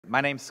My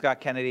name's Scott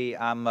Kennedy.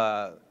 I'm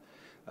a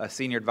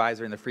senior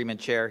advisor in the Freeman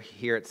Chair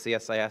here at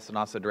CSIS and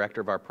also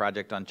director of our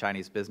project on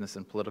Chinese business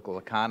and political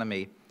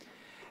economy.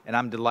 And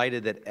I'm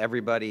delighted that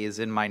everybody is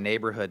in my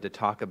neighborhood to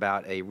talk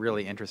about a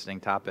really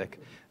interesting topic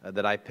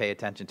that I pay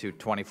attention to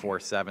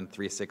 24/7,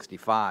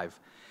 365.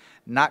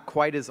 Not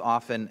quite as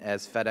often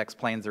as FedEx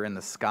planes are in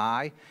the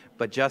sky,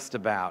 but just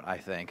about, I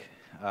think,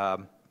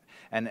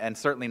 and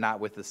certainly not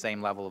with the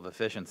same level of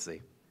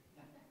efficiency.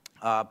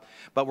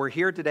 But we're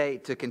here today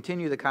to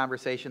continue the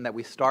conversation that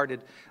we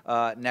started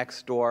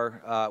next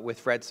door with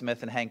Fred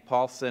Smith and Hank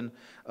Paulson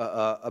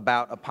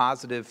about a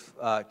positive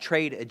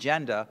trade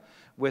agenda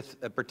with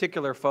a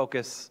particular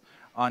focus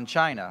on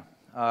China.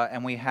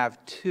 And we have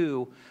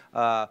two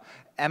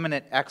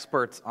eminent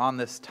experts on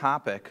this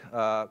topic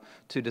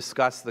to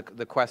discuss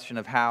the question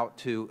of how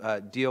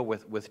to deal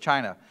with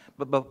China.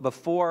 But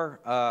before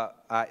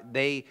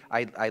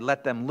I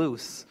let them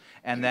loose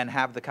and then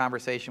have the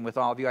conversation with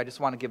all of you, I just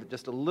want to give it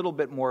just a little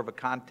bit more of a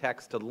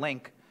context to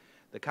link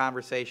the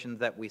conversation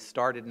that we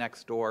started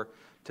next door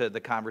to the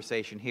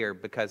conversation here,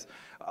 because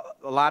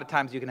a lot of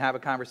times you can have a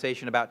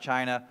conversation about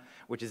China,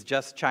 which is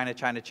just China,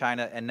 China,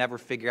 China, and never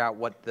figure out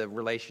what the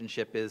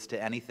relationship is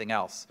to anything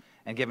else.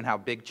 And given how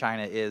big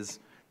China is,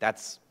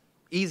 that's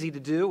easy to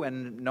do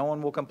and no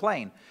one will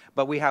complain.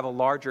 But we have a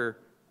larger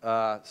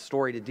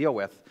story to deal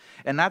with,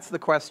 and that's the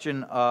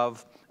question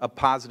of a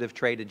positive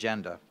trade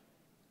agenda.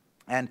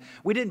 And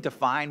we didn't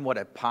define what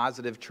a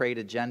positive trade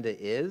agenda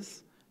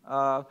is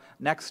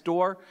next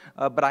door,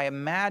 but I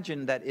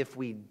imagine that if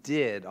we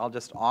did, I'll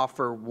just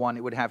offer one,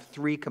 it would have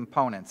three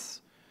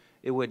components.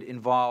 It would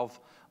involve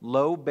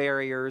low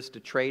barriers to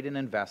trade and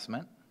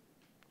investment,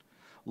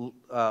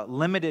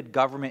 limited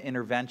government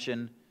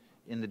intervention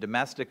in the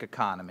domestic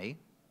economy,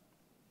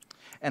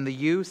 and the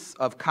use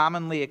of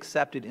commonly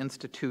accepted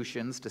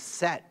institutions to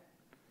set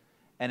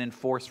and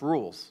enforce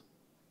rules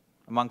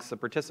amongst the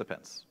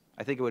participants.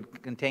 I think it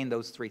would contain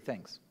those three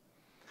things.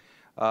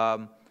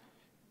 The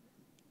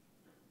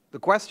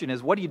question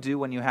is, what do you do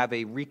when you have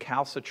a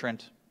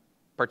recalcitrant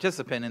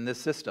participant in this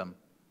system,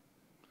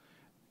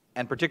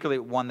 and particularly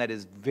one that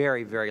is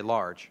very, very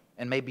large,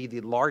 and may be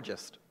the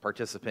largest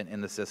participant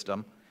in the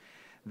system,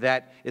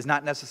 that is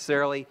not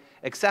necessarily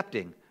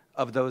accepting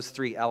of those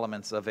three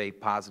elements of a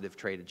positive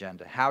trade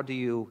agenda? How do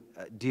you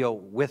deal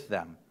with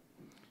them?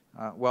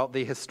 Well,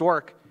 the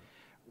historic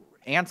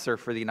answer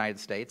for the United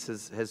States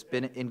has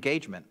been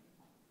engagement,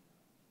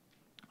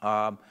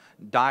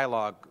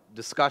 dialogue,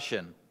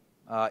 discussion,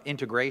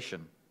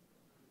 integration.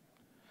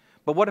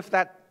 But what if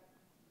that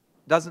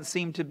doesn't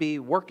seem to be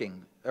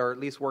working, or at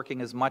least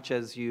working as much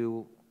as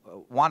you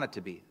want it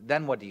to be?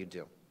 Then what do you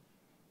do?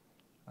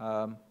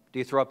 Do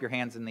you throw up your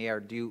hands in the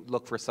air? Do you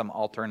look for some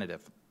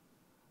alternative?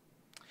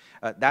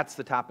 That's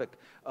the topic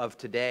of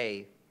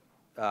today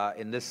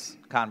in this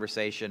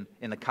conversation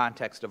in the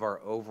context of our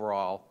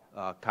overall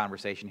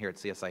conversation here at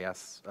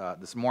CSIS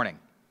this morning.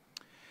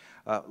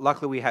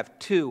 Luckily, we have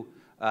two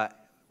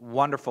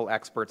wonderful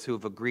experts who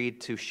have agreed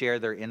to share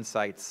their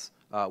insights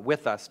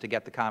with us to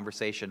get the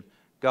conversation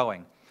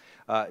going.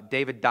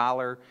 David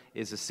Dollar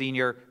is a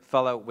senior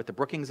fellow with the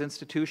Brookings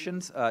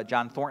Institution's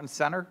John Thorton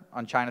Center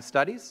on China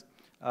Studies.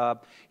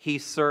 He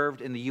served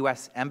in the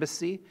U.S.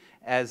 Embassy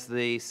as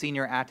the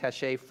senior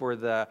attaché for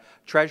the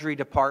Treasury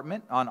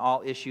Department on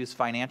all issues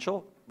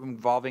financial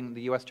involving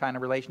the U.S.-China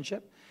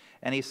relationship.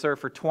 And he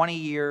served for 20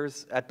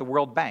 years at the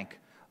World Bank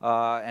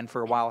and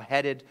for a while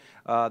headed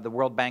the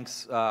World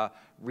Bank's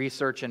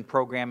research and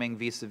programming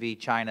vis-a-vis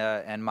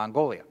China and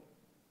Mongolia.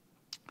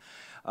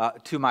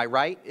 To my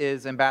right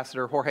is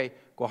Ambassador Jorge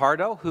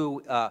Guajardo,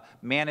 who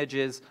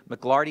manages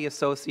McLarty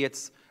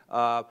Associates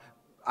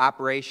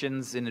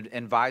operations and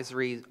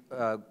advisory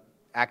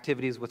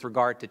activities with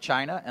regard to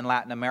China and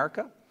Latin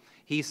America.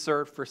 He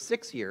served for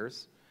 6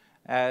 years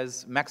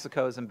as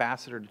Mexico's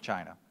ambassador to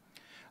China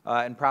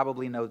and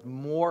probably knows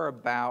more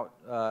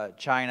about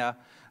China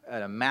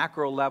at a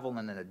macro level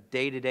and at a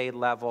day-to-day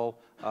level,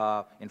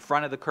 in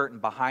front of the curtain,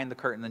 behind the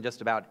curtain, than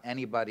just about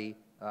anybody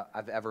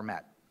I've ever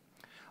met.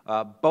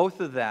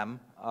 Both of them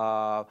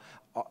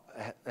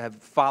have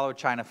followed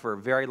China for a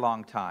very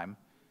long time,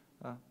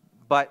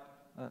 but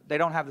they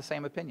don't have the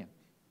same opinion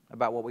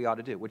about what we ought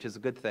to do, which is a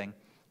good thing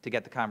to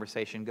get the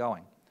conversation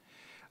going.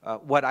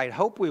 What I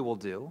hope we will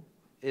do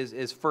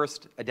is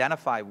first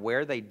identify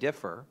where they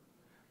differ,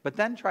 but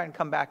then try and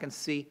come back and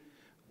see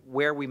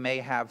where we may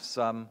have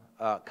some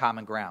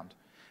common ground.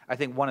 I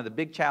think one of the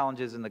big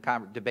challenges in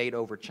the debate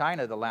over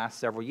China the last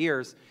several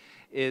years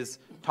is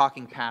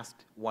talking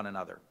past one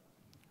another.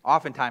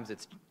 Oftentimes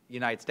it's the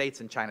United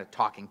States and China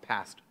talking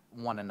past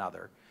one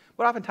another,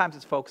 but oftentimes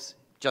it's folks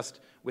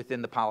just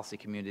within the policy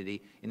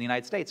community in the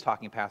United States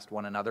talking past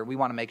one another. We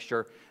want to make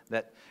sure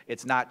that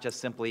it's not just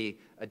simply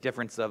a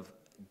difference of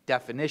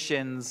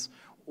definitions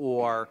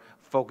or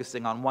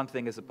focusing on one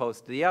thing as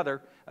opposed to the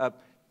other.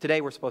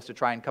 Today we're supposed to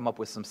try and come up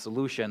with some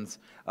solutions,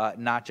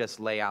 not just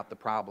lay out the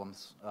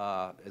problems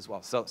as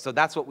well. So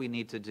that's what we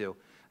need to do.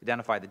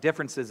 identify the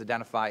differences,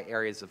 identify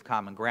areas of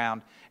common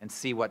ground, and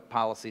see what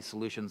policy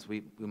solutions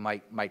we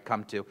might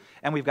come to.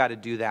 And we've got to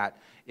do that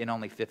in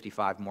only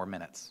 55 more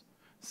minutes.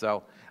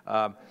 So,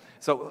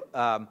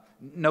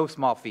 no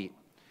small feat.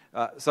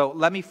 So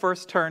let me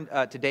first turn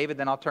to David,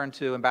 then I'll turn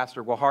to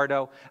Ambassador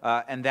Guajardo,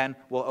 and then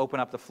we'll open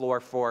up the floor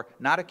for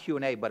not a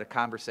Q&A, but a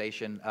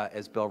conversation,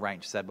 as Bill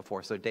Ranch said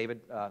before. So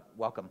David,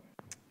 welcome.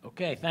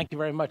 Okay, thank you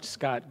very much,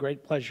 Scott.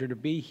 Great pleasure to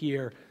be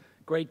here.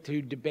 Great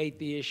to debate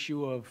the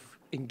issue of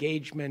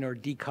engagement or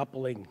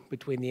decoupling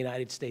between the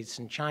United States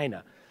and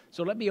China.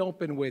 So let me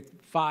open with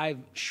 5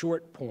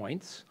 short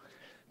points.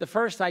 The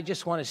first, I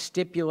just want to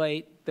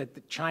stipulate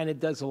that China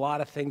does a lot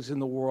of things in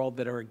the world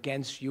that are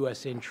against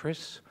U.S.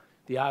 interests.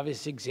 The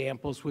obvious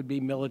examples would be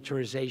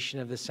militarization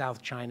of the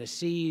South China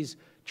Seas,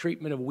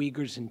 treatment of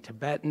Uyghurs and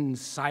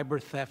Tibetans,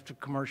 cyber theft of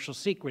commercial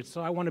secrets.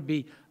 So I want to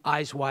be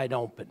eyes wide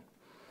open.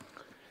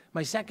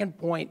 My second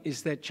point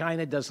is that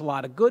China does a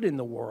lot of good in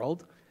the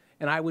world,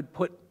 and I would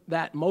put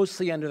that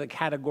mostly under the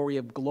category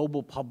of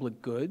global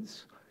public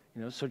goods.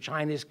 So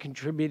China is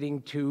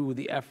contributing to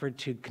the effort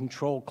to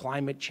control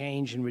climate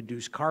change and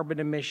reduce carbon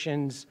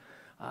emissions.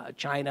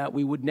 China,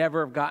 we would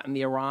never have gotten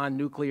the Iran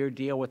nuclear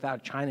deal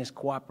without China's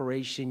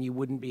cooperation. You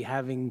wouldn't be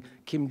having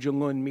Kim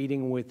Jong-un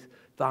meeting with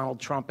Donald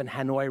Trump in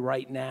Hanoi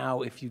right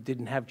now if you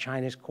didn't have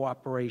China's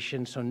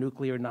cooperation, so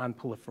nuclear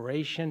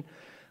non-proliferation.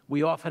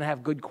 We often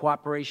have good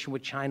cooperation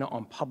with China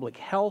on public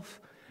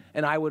health,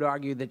 and I would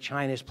argue that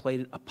China has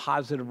played a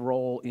positive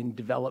role in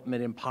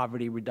development and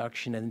poverty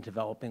reduction in the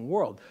developing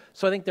world.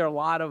 So I think there are a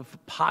lot of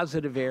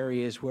positive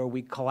areas where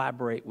we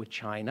collaborate with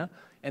China,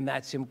 and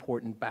that's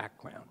important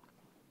background.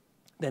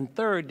 Then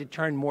third, to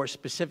turn more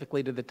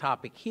specifically to the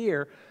topic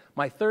here,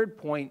 my third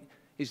point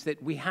is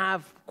that we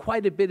have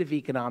quite a bit of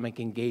economic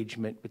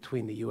engagement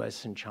between the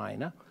U.S. and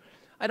China.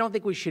 I don't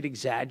think we should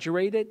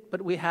exaggerate it,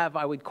 but we have,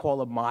 I would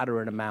call, a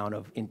moderate amount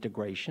of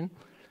integration,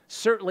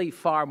 certainly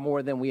far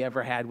more than we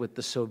ever had with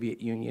the Soviet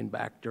Union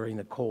back during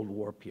the Cold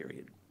War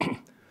period.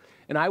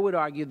 And I would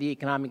argue the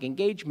economic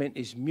engagement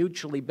is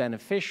mutually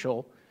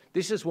beneficial.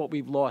 This is what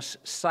we've lost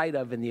sight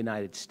of in the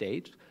United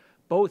States.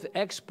 Both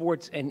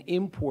exports and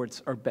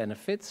imports are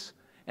benefits,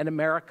 and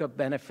America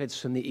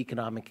benefits from the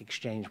economic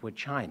exchange with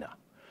China.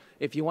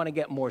 If you want to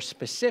get more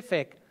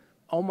specific,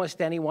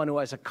 almost anyone who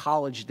has a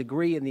college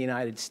degree in the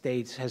United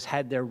States has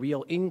had their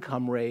real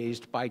income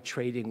raised by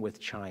trading with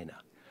China.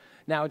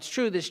 Now, it's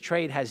true this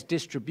trade has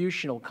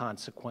distributional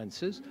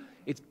consequences.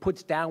 It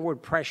puts downward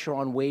pressure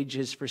on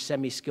wages for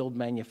semi-skilled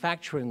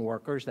manufacturing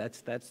workers.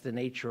 That's the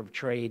nature of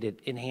trade.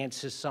 It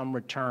enhances some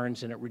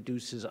returns and it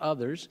reduces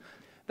others.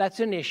 That's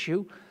an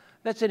issue.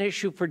 That's an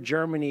issue for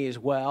Germany as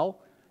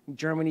well.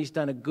 Germany's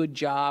done a good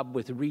job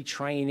with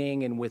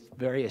retraining and with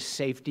various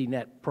safety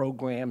net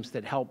programs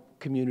that help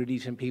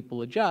communities and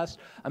people adjust.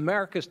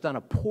 America's done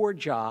a poor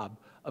job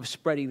of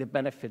spreading the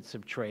benefits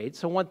of trade.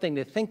 So one thing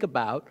to think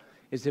about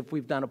is if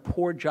we've done a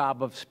poor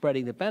job of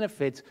spreading the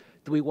benefits,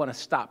 do we want to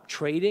stop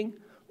trading,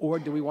 or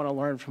do we want to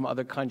learn from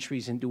other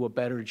countries and do a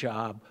better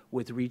job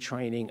with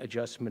retraining,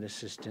 adjustment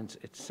assistance,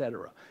 et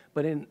cetera?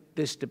 But in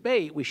this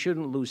debate, we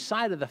shouldn't lose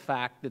sight of the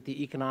fact that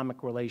the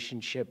economic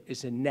relationship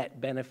is a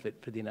net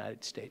benefit for the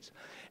United States.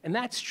 And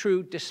that's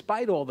true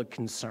despite all the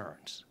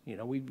concerns.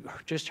 We've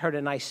just heard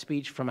a nice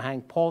speech from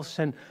Hank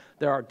Paulson.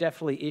 There are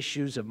definitely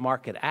issues of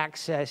market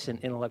access and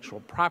intellectual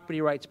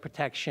property rights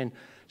protection,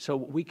 so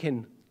we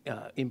can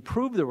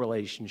improve the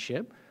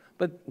relationship,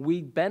 but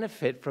we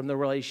benefit from the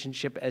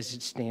relationship as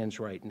it stands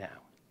right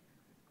now.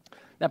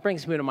 That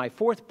brings me to my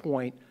fourth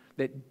point,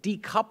 that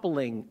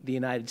decoupling the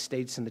United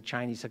States and the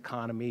Chinese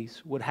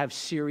economies would have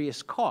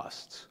serious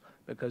costs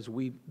because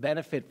we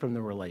benefit from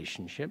the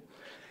relationship.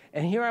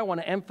 And here I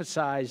want to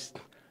emphasize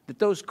that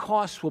those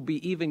costs will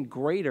be even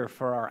greater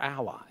for our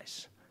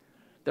allies.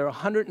 There are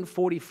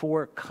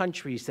 144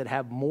 countries that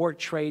have more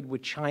trade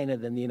with China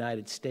than the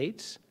United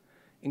States,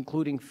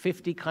 including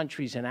 50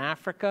 countries in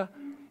Africa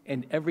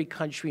and every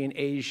country in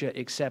Asia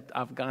except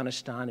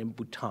Afghanistan and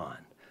Bhutan.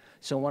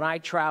 So when I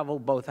travel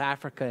both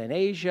Africa and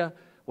Asia,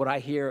 what I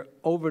hear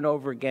over and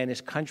over again is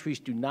countries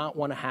do not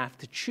want to have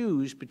to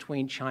choose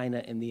between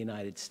China and the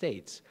United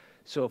States.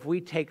 So if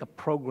we take a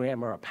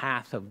program or a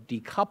path of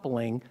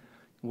decoupling,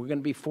 we're going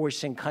to be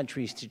forcing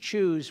countries to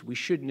choose. We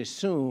shouldn't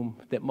assume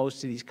that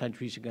most of these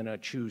countries are going to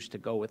choose to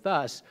go with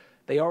us.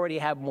 They already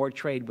have more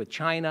trade with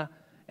China,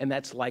 and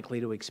that's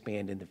likely to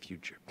expand in the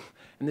future.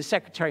 And the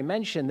Secretary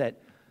mentioned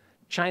that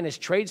China's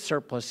trade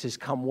surplus has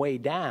come way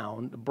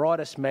down. The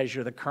broadest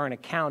measure, the current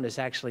account, is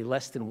actually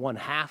less than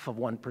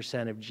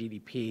 0.5% of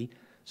GDP.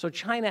 So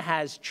China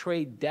has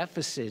trade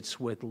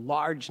deficits with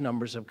large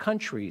numbers of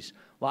countries.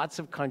 Lots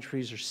of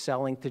countries are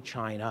selling to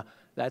China.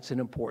 That's an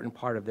important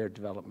part of their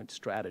development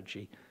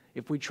strategy.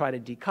 If we try to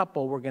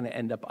decouple, we're going to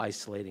end up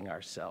isolating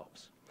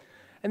ourselves.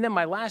 And then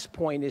my last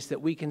point is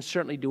that we can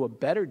certainly do a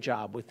better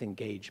job with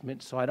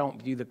engagement, so I don't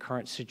view the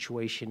current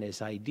situation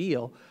as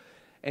ideal.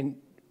 And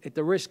at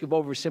the risk of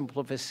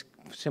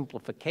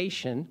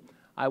oversimplification,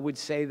 I would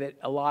say that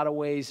a lot of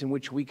ways in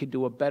which we could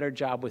do a better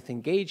job with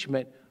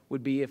engagement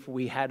would be if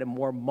we had a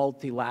more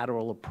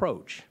multilateral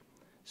approach.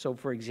 So,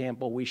 for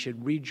example, we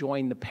should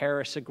rejoin the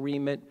Paris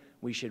Agreement,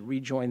 we should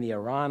rejoin the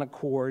Iran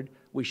Accord,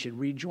 we should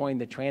rejoin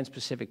the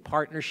Trans-Pacific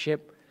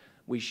Partnership,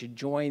 we should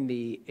join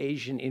the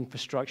Asian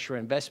Infrastructure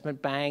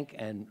Investment Bank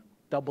and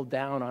double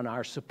down on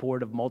our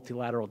support of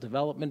multilateral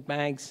development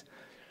banks.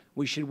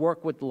 We should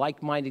work with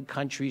like-minded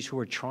countries who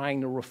are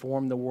trying to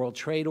reform the World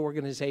Trade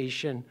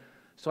Organization.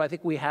 So I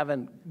think we have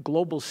a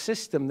global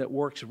system that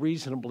works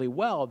reasonably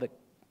well,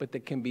 but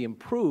that can be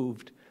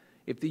improved.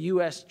 If the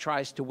U.S.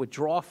 tries to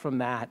withdraw from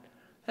that,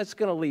 that's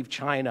going to leave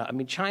China. I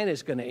mean, China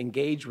is going to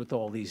engage with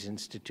all these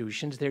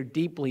institutions. They're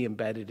deeply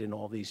embedded in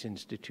all these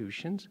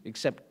institutions,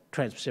 except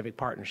Trans-Pacific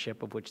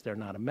Partnership, of which they're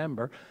not a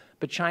member.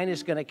 But China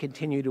is going to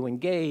continue to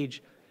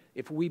engage.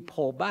 If we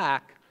pull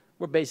back,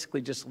 we're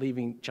basically just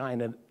leaving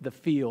China the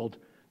field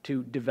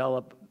to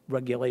develop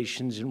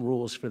regulations and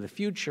rules for the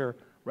future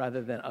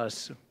rather than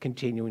us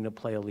continuing to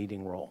play a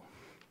leading role.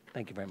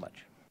 Thank you very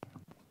much.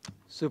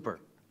 Super.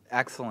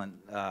 Excellent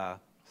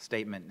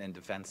statement in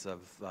defense of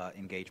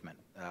engagement.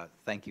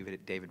 Thank you,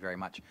 David, very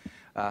much.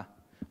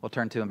 We'll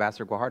turn to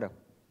Ambassador Guajardo.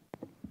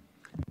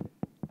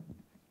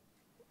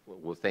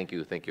 Well, thank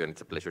you, and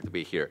it's a pleasure to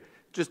be here.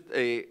 Just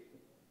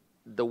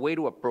the way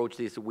to approach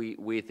this,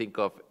 we think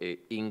of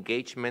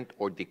engagement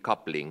or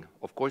decoupling.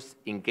 Of course,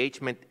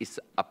 engagement is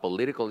a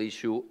political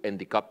issue, and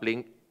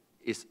decoupling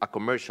is a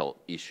commercial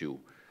issue.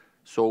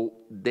 So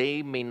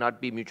they may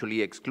not be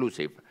mutually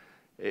exclusive.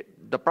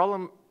 The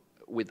problem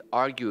with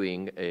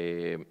arguing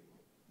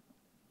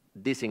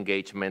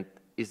disengagement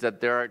is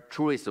that there are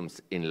truisms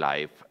in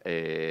life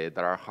that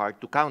are hard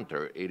to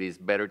counter. It is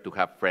better to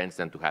have friends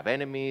than to have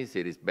enemies.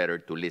 It is better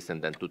to listen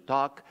than to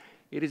talk.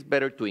 It is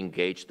better to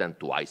engage than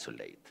to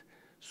isolate.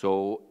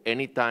 So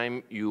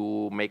anytime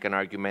you make an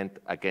argument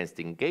against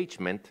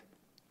engagement,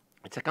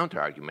 it's a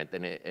counter-argument,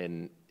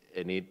 and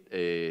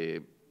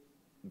it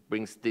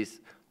brings this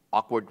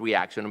awkward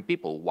reaction on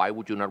people. Why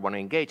would you not want to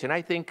engage? And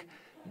I think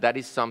that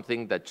is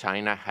something that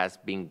China has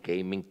been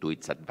gaming to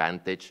its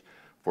advantage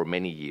for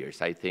many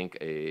years. I think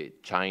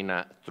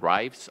China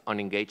thrives on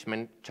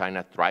engagement,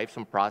 China thrives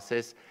on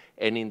process,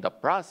 and in the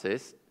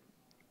process,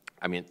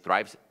 I mean,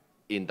 thrives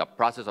in the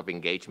process of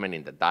engagement,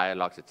 in the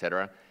dialogues, et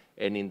cetera,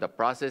 and in the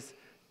process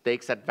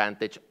takes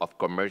advantage of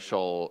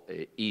commercial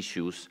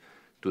issues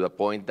to the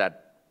point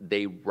that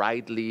they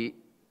rightly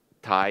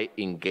tie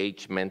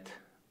engagement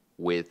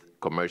with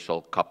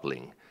commercial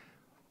coupling.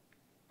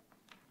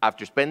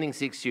 After spending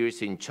 6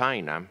 years in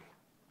China,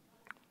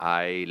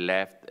 I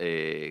left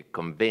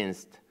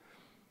convinced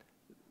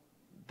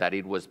that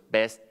it was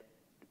best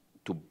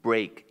to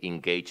break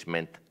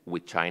engagement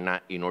with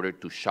China in order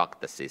to shock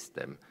the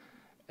system.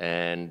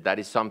 And that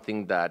is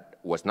something that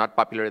was not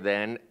popular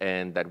then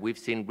and that we've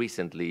seen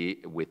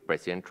recently with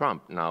President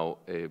Trump. Now,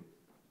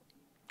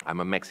 I'm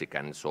a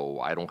Mexican,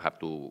 so I don't have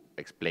to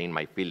explain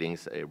my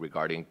feelings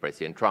regarding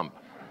President Trump.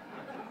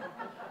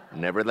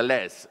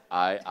 Nevertheless,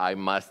 I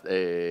must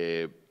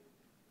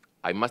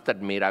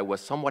admit I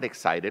was somewhat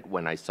excited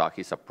when I saw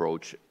his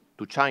approach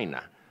to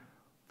China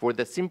for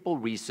the simple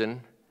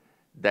reason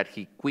that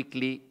he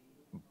quickly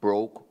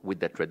broke with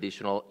the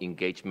traditional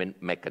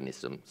engagement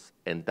mechanisms,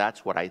 and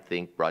that's what I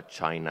think brought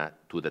China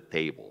to the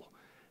table.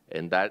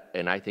 And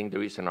I think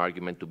there is an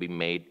argument to be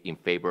made in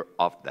favor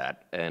of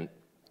that. And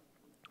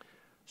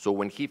so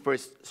when he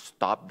first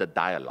stopped the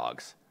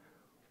dialogues,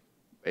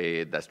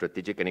 the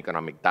strategic and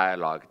economic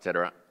dialogue, et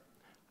cetera,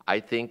 I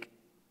think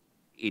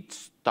it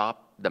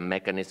stopped the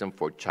mechanism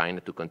for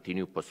China to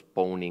continue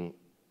postponing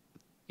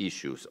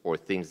issues or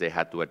things they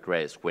had to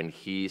address. When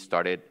he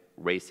started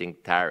raising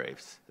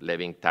tariffs,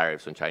 levying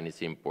tariffs on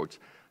Chinese imports,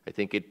 I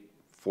think it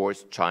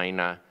forced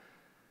China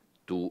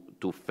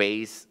to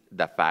face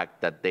the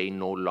fact that they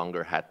no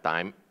longer had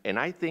time. And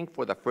I think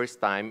for the first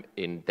time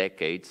in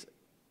decades,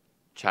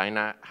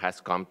 China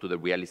has come to the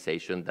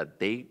realization that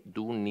they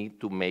do need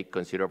to make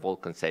considerable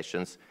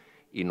concessions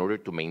in order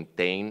to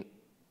maintain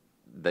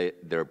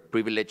their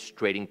privileged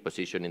trading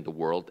position in the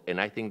world. And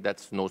I think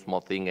that's no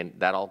small thing, and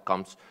that all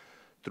comes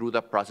through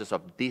the process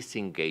of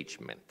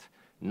disengagement,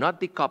 not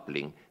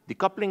decoupling.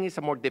 Decoupling is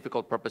a more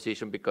difficult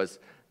proposition because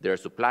there are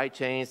supply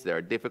chains, they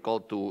are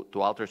difficult to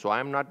alter, so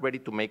I'm not ready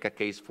to make a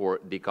case for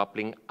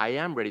decoupling. I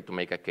am ready to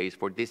make a case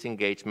for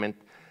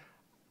disengagement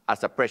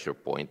as a pressure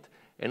point.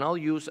 And I'll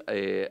use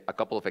a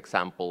couple of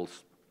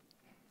examples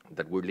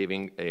that we're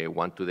living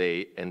one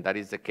today, and that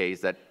is the case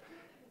that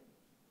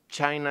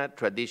China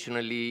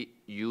traditionally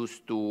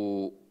used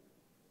to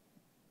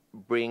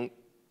bring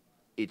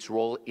its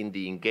role in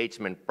the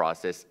engagement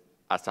process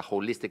as a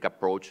holistic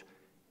approach,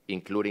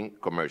 including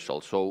commercial.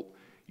 So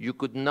you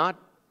could not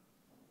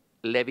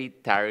levy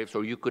tariffs,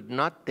 or you could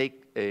not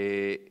take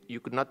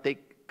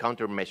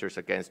countermeasures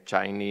against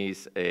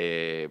Chinese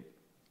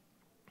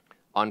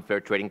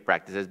unfair trading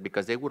practices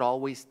because they would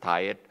always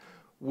tie it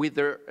with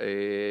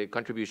their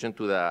contribution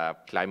to the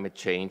climate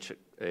change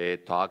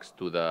talks,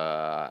 to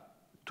the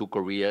two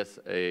Koreas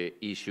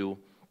issue.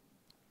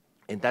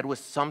 And that was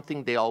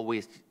something they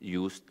always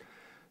used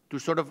to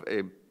sort of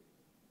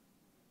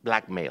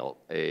blackmail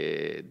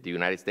the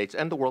United States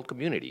and the world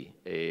community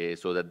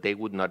so that they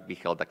would not be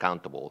held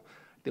accountable.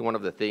 I think one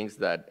of the things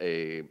that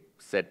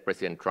set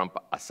President Trump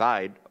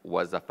aside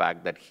was the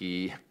fact that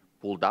he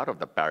pulled out of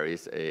the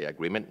Paris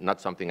Agreement, not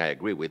something I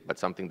agree with, but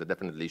something that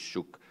definitely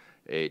shook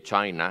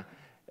China,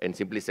 and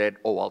simply said,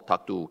 oh, I'll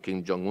talk to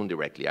Kim Jong-un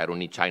directly. I don't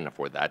need China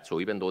for that. So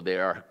even though they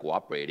are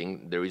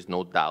cooperating, there is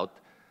no doubt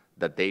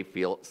that they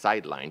feel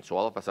sidelined. So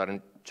all of a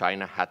sudden,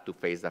 China had to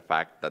face the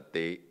fact that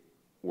they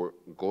were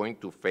going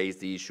to face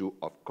the issue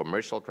of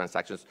commercial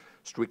transactions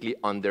strictly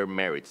on their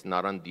merits,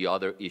 not on the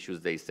other issues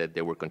they said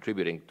they were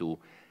contributing to.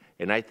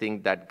 And I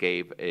think that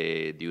gave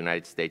the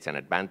United States an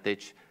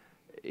advantage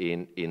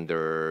in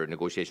their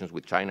negotiations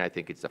with China. I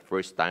think it's the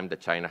first time that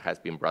China has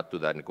been brought to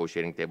the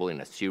negotiating table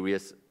in a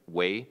serious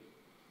way.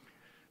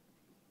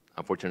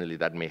 Unfortunately,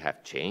 that may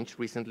have changed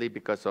recently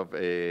because of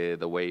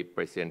the way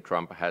President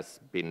Trump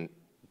has been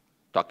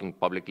talking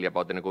publicly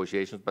about the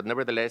negotiations. But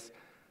nevertheless,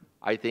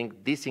 I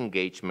think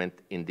disengagement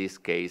in this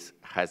case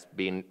has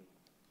been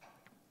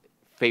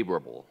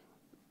favorable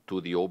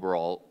to the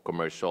overall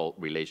commercial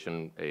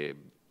relation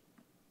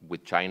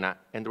with China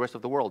and the rest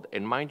of the world.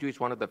 And mind you, it's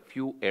one of the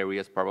few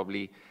areas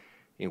probably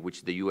in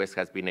which the U.S.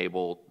 has been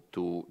able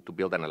to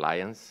build an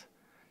alliance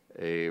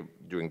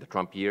during the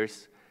Trump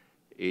years.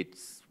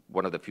 It's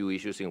one of the few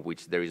issues in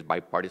which there is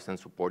bipartisan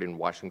support in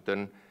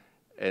Washington.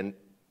 And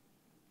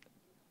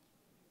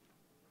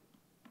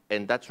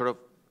that sort of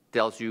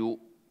tells you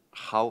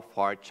how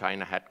far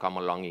China had come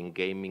along in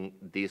gaming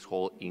this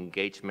whole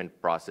engagement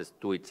process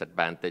to its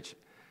advantage,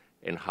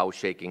 and how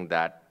shaking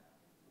that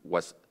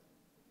was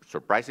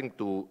surprising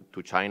to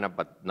China,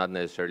 but not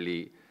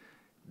necessarily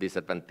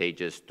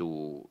disadvantageous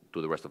to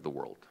the rest of the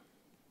world.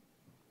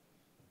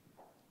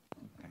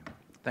 Okay.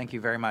 Thank you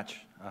very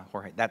much,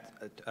 Jorge. That's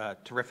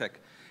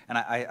terrific. And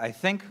I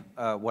think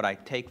what I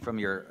take from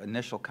your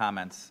initial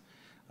comments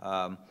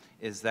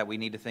is that we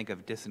need to think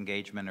of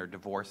disengagement or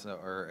divorce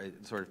or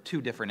sort of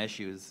two different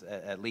issues,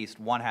 at least.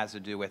 One has to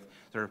do with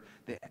sort of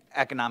the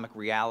economic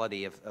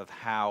reality of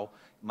how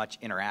much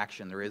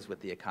interaction there is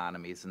with the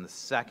economies, and the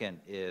second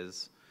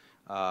is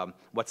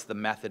what's the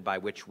method by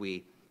which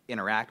we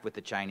interact with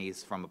the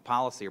Chinese from a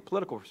policy or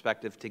political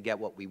perspective to get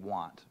what we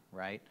want,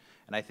 right?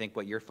 And I think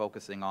what you're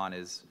focusing on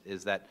is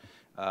that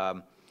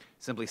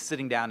simply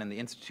sitting down in the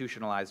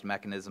institutionalized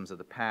mechanisms of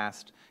the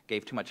past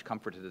gave too much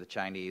comfort to the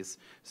Chinese,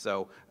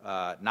 so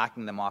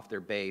knocking them off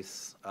their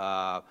base,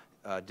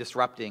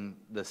 disrupting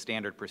the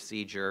standard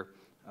procedure,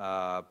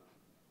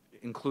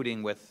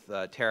 including with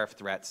tariff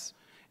threats,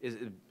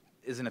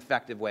 is an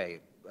effective way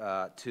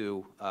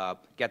to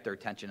get their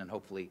attention and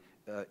hopefully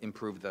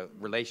improve the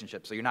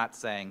relationship. So you're not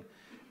saying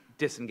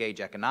disengage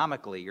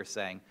economically, you're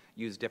saying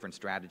use different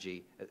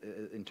strategy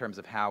in terms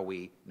of how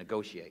we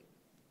negotiate.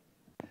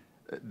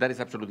 That is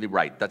absolutely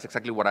right. That's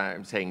exactly what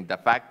I'm saying. The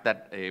fact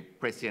that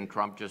President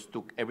Trump just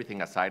took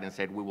everything aside and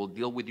said, we will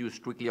deal with you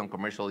strictly on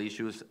commercial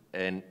issues,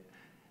 and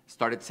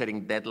started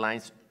setting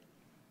deadlines,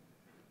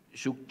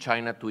 shook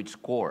China to its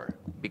core,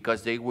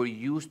 because they were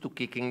used to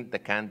kicking the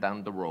can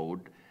down the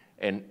road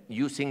and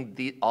using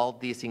all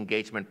these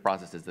engagement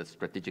processes, the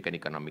strategic and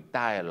economic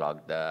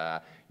dialogue, the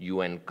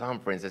UN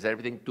conferences,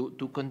 everything,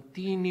 to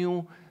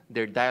continue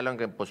their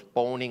dialogue and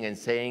postponing and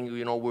saying,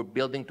 you know, we're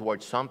building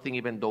towards something,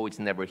 even though it's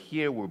never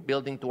here, we're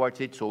building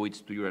towards it, so it's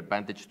to your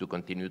advantage to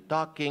continue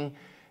talking.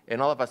 And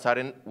all of a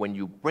sudden, when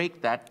you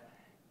break that,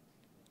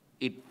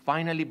 it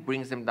finally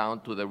brings them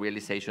down to the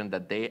realization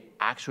that they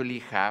actually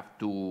have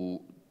to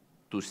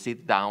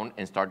sit down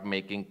and start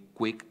making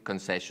quick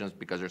concessions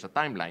because there's a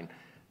timeline.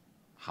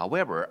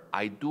 However,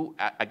 I go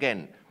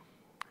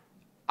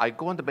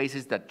on the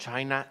basis that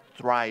China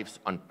thrives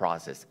on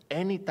process.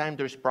 Anytime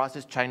there's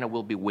process, China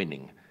will be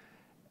winning.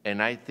 And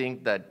I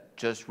think that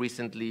just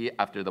recently,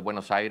 after the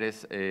Buenos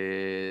Aires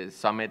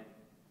summit,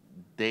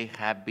 they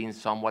have been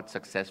somewhat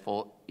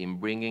successful in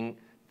bringing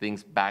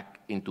things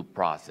back into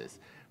process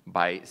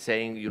by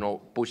saying, you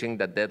know, pushing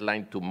the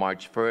deadline to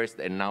March 1st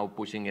and now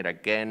pushing it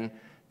again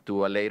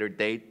to a later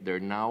date. They're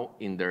now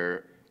in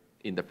the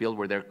field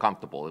where they're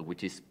comfortable,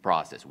 which is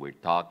process. We're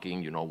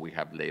talking, you know, we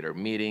have later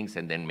meetings,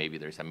 and then maybe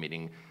there's a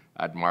meeting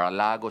at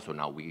Mar-a-Lago, so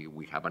now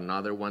we have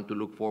another one to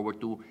look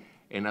forward to.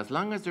 And as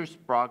long as there's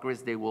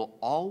progress, they will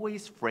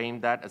always frame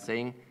that as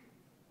saying,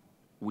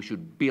 we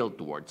should build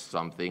towards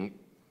something,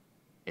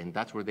 and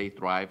that's where they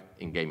thrive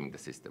in gaming the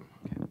system.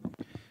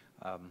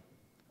 Okay.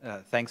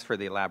 Thanks for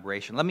the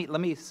elaboration. Let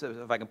me see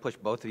if I can push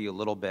both of you a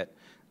little bit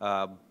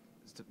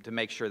to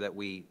make sure that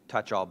we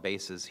touch all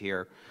bases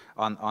here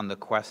on the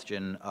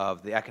question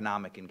of the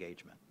economic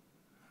engagement.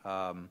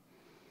 Under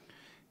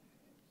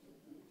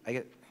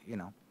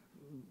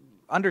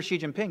Xi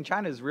Jinping,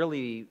 China's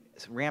really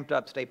ramped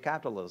up state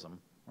capitalism,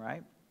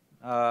 right?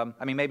 I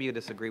mean, maybe you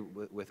disagree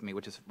with me,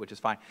 which is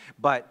fine.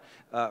 But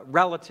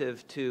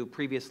relative to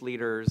previous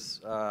leaders,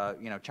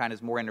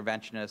 China's more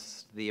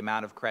interventionist. The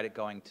amount of credit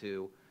going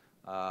to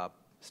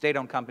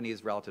state-owned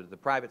companies relative to the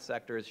private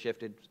sector has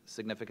shifted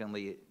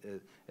significantly,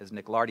 as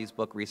Nick Lardy's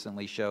book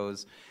recently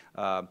shows.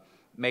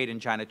 Made in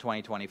China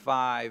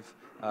 2025,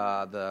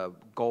 the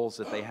goals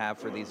that they have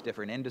for these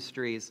different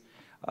industries,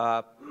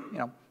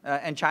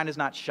 and China's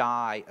not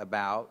shy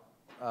about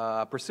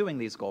pursuing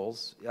these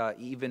goals,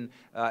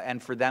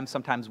 and for them,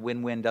 sometimes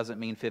win-win doesn't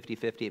mean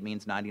 50-50, it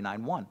means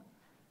 99-1,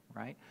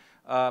 right?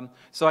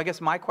 So I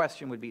guess my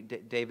question would be,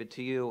 David,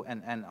 to you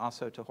and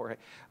also to Jorge,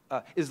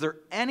 is there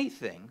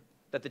anything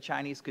that the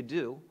Chinese could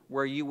do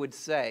where you would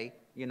say,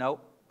 you know,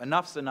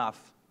 enough's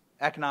enough,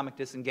 economic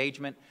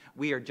disengagement,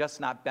 we are just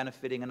not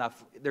benefiting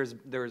enough. There's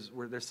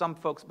some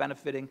folks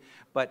benefiting,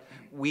 but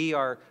we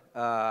are,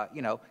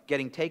 you know,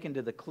 getting taken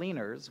to the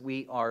cleaners.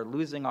 We are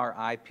losing our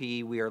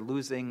IP. We are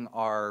losing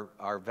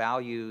our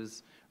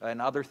values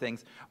and other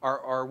things.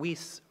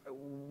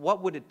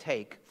 What would it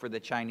take for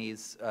the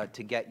Chinese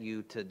to get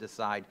you to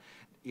decide,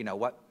 you know,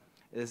 what,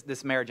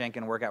 this marriage ain't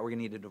going to work out, we're going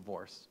to need a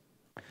divorce?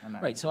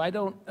 Right, so I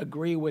don't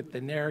agree with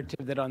the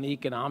narrative that on the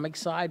economic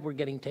side we're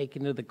getting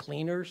taken to the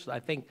cleaners. I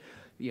think,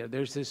 you know,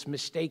 there's this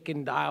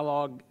mistaken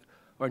dialogue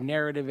or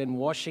narrative in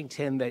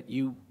Washington that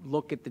you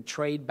look at the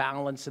trade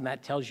balance and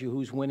that tells you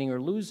who's winning or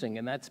losing,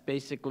 and that's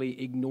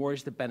basically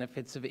ignores the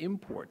benefits of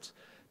imports.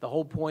 The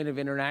whole point of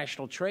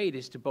international trade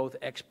is to both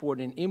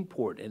export and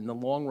import. In the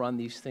long run,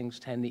 these things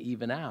tend to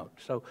even out.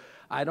 So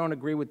I don't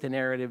agree with the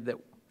narrative that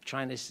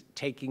China's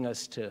taking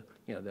us to,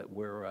 you know, that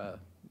we're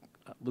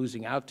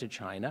losing out to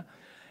China.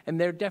 And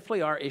there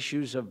definitely are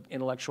issues of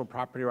intellectual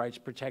property rights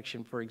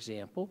protection, for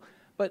example.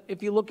 But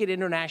if you look at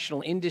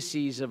international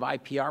indices of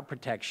IPR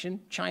protection,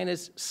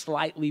 China's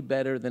slightly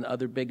better than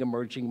other big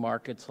emerging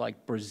markets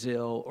like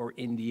Brazil or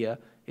India.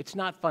 It's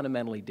not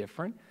fundamentally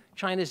different.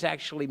 China's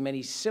actually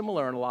many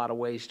similar in a lot of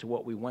ways to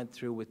what we went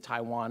through with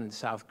Taiwan and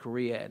South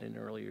Korea at an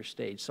earlier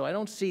stage. So I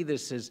don't see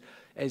this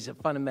as a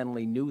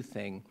fundamentally new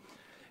thing.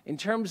 In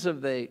terms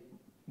of the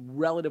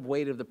relative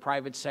weight of the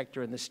private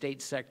sector and the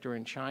state sector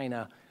in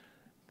China,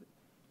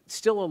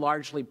 still a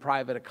largely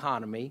private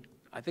economy.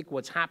 I think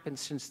what's happened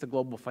since the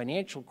global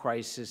financial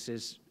crisis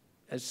is,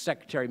 as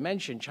Secretary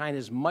mentioned, China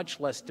is much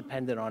less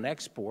dependent on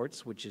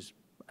exports, which is,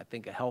 I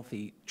think, a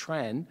healthy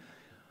trend.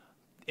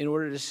 In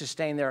order to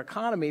sustain their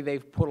economy,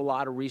 they've put a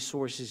lot of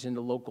resources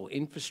into local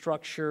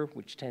infrastructure,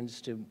 which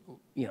tends to,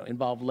 you know,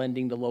 involve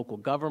lending to local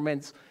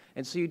governments.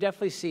 And so you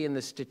definitely see in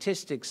the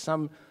statistics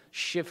some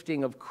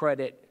shifting of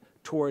credit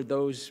toward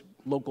those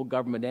local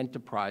government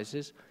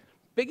enterprises.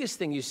 Biggest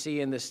thing you see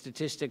in the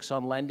statistics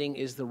on lending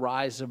is the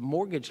rise of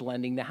mortgage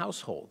lending to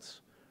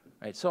households.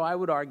 Right? So I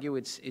would argue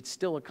it's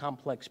still a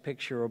complex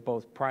picture of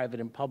both private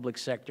and public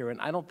sector, and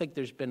I don't think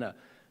there's been a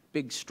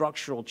big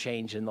structural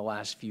change in the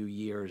last few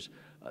years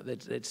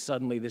that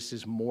suddenly this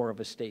is more of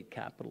a state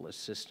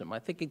capitalist system. I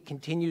think it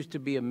continues to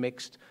be a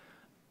mixed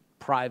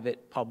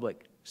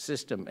private-public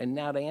system. And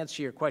now to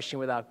answer your question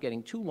without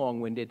getting too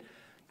long-winded,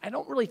 I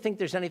don't really think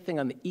there's anything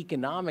on the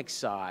economic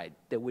side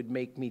that would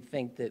make me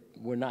think that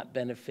we're not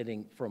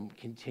benefiting from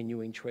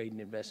continuing trade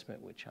and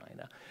investment with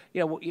China.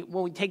 You know,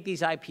 when we take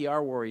these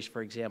IPR worries,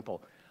 for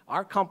example,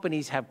 our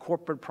companies have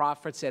corporate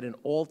profits at an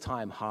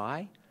all-time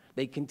high.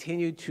 They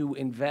continue to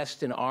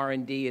invest in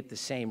R&D at the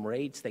same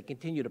rates. They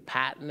continue to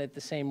patent at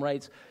the same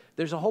rates.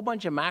 There's a whole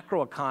bunch of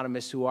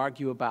macroeconomists who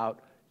argue about,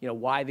 you know,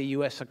 why the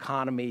U.S.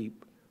 economy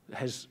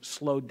has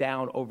slowed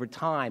down over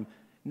time.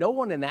 No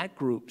one in that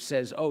group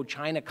says, oh,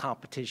 China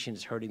competition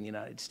is hurting the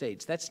United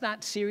States. That's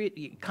not serious.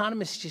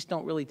 Economists just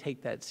don't really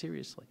take that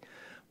seriously.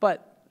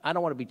 But I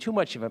don't want to be too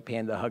much of a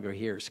panda hugger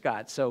here,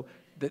 Scott. So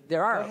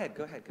there are...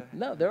 Go ahead.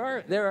 No,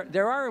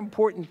 there are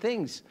important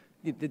things.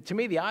 To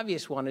me, the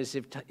obvious one is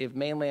if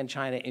mainland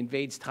China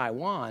invades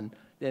Taiwan,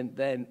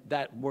 then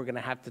that we're going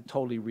to have to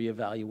totally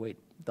reevaluate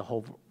the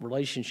whole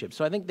relationship.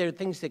 So I think there are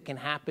things that can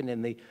happen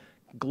in the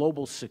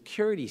global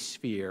security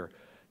sphere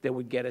that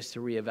would get us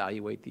to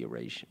reevaluate the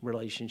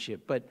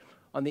relationship. But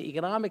on the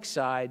economic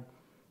side,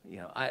 you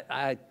know,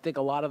 I think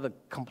a lot of the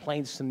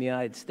complaints from the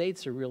United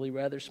States are really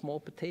rather small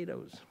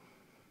potatoes.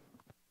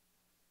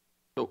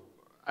 So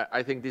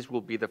I think this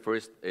will be the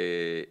first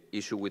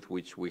issue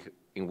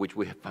in which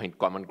we find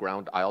common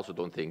ground. I also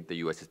don't think the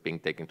U.S. is being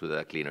taken to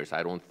the cleaners.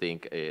 I don't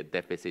think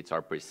deficits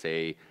are per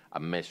se a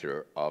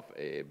measure of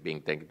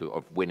being taken to,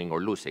 of winning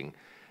or losing.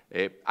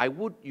 I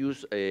would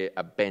use a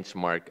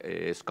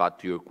benchmark, Scott,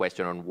 to your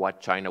question on what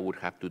China would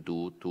have to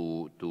do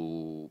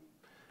to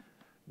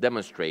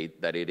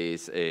demonstrate that it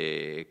is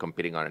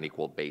competing on an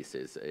equal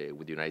basis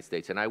with the United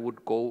States. And I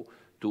would go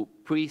to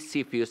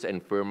pre-CFIUS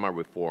and FIRMA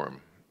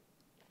reform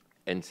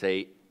and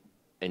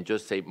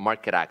just say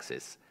market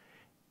access.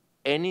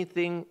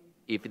 Anything,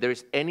 if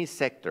there's any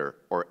sector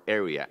or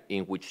area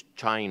in which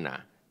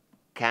China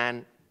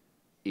can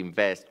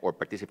invest or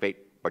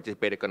participate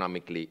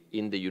economically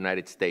in the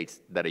United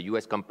States that a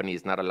U.S. company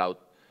is not allowed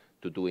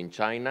to do in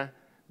China,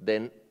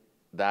 then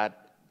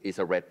that is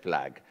a red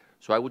flag.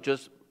 So I would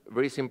just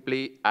very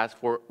simply ask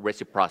for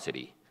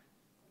reciprocity.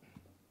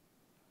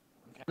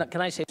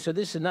 Can I say, so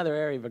this is another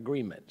area of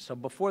agreement. So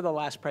before the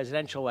last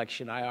presidential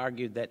election, I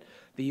argued that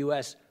the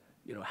U.S.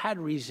 had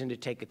reason to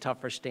take a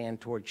tougher stand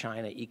toward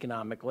China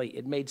economically.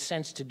 It made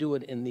sense to do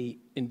it in the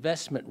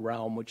investment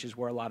realm, which is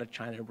where a lot of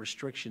China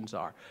restrictions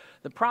are.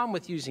 The problem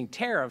with using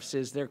tariffs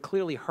is they're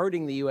clearly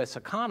hurting the U.S.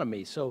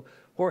 economy. So,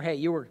 Jorge,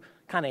 you were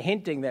kind of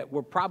hinting that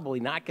we're probably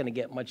not going to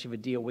get much of a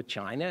deal with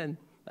China, and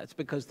That's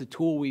because the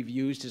tool we've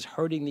used is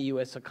hurting the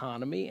U.S.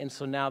 economy, and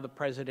so now the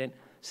president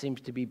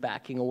seems to be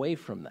backing away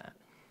from that.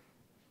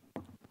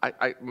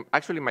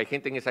 Actually, my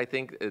hinting is I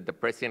think the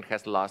president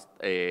has lost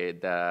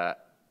the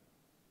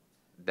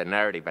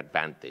narrative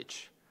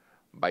advantage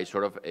by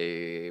sort of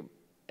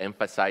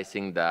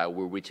emphasizing that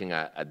we're reaching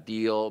a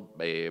deal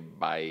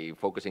by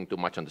focusing too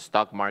much on the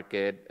stock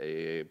market.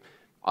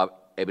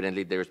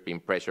 Evidently, there's been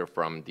pressure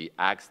from the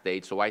ag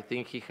state, so I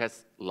think he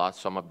has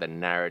lost some of the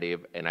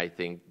narrative, and I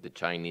think the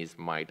Chinese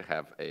might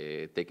have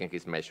taken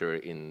his measure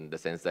in the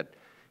sense that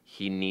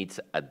he needs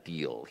a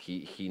deal.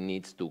 He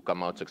needs to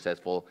come out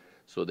successful,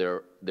 so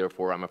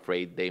therefore I'm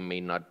afraid they may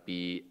not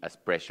be as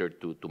pressured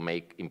to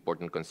make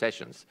important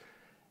concessions.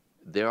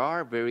 There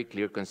are very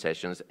clear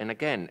concessions, and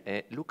again,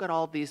 look at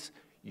all these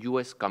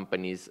U.S.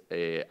 companies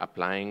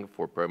applying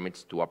for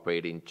permits to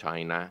operate in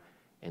China,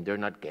 and they're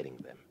not getting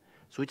them.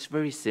 So it's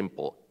very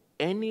simple.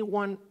 Any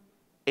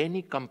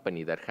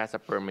company that has a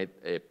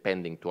permit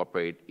pending to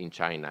operate in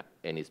China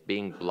and is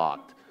being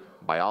blocked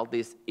by all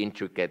these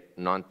intricate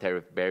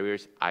non-tariff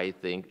barriers, I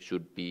think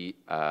should be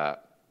a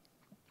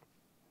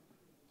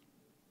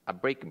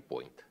breaking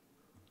point.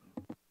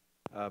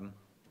 I'm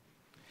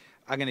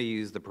going to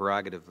use the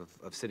prerogative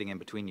of sitting in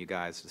between you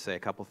guys to say a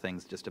couple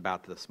things just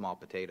about the small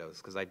potatoes,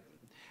 because I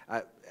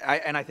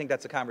think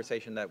that's a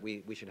conversation that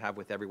we should have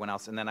with everyone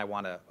else, and then I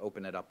want to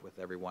open it up with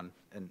everyone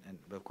and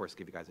of course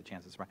give you guys a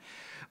chance to respond.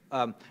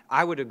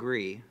 I would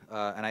agree,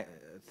 and I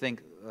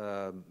think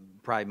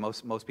probably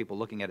most people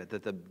looking at it,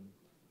 that the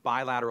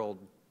bilateral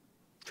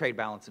trade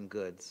balance in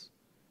goods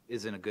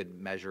isn't a good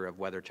measure of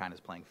whether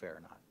China's playing fair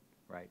or not,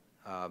 right?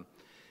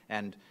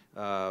 And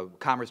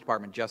Commerce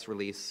Department just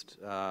released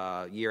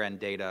year-end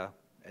data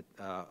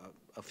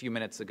a few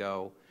minutes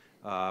ago.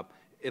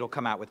 It'll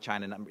come out with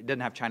China numbers. It doesn't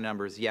have China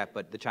numbers yet,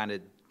 but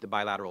the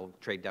bilateral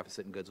trade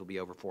deficit in goods will be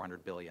over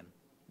 $400 billion.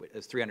 It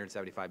was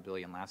 $375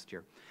 billion last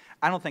year.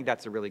 I don't think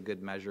that's a really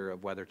good measure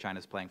of whether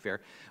China's playing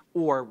fair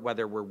or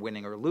whether we're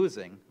winning or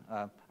losing.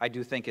 I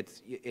do think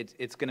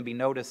it's going to be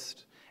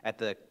noticed at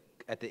the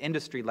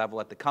industry level,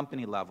 at the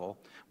company level,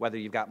 whether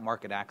you've got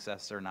market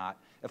access or not.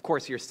 Of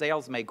course, your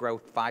sales may grow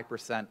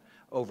 5%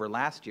 over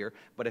last year,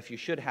 but if you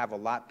should have a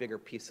lot bigger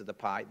piece of the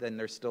pie, then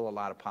there's still a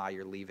lot of pie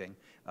you're leaving,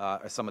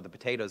 or some of the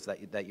potatoes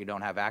that you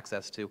don't have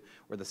access to,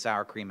 or the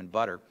sour cream and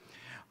butter.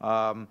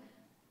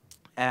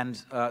 And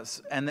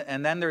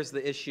then there's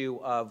the issue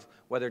of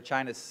whether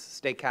China's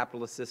state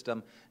capitalist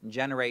system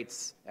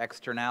generates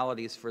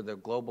externalities for the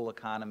global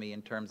economy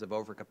in terms of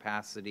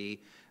overcapacity,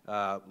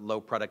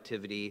 low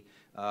productivity,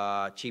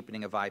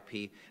 cheapening of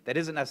IP. That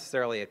isn't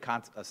necessarily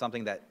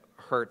something that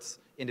hurts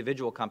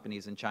individual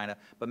companies in China,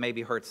 but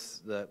maybe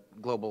hurts the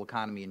global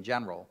economy in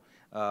general,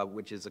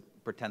 which is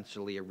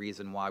potentially a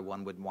reason why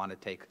one would want to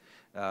take,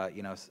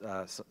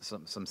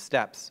 some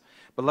steps.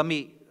 But let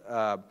me.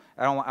 I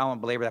don't want to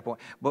belabor that point,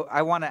 but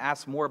I want to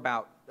ask more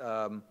about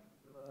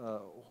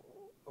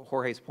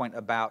Jorge's point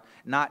about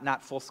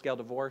not full-scale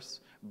divorce,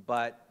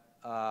 but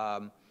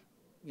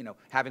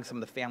having some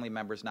of the family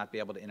members not be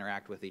able to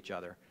interact with each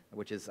other,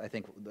 which is, I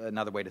think,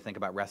 another way to think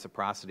about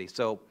reciprocity.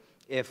 So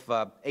if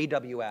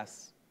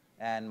AWS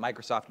and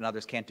Microsoft and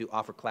others can't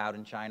offer cloud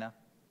in China,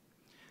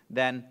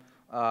 then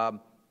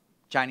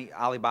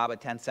Alibaba,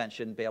 Tencent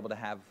shouldn't be able to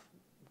have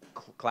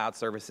cloud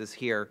services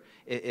here.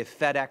 If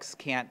FedEx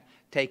can't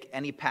take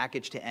any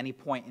package to any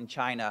point in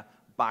China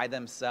by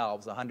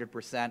themselves,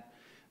 100%,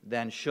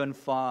 then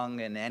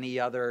Shunfeng and any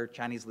other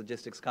Chinese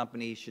logistics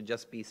company should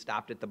just be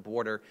stopped at the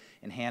border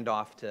and hand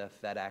off to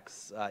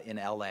FedEx in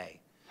LA.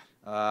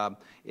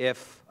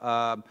 If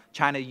MasterCard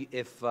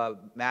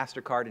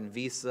and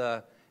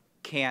Visa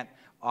can't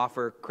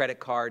offer credit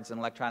cards and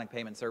electronic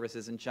payment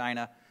services in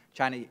China,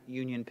 China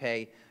Union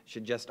Pay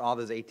should all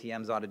those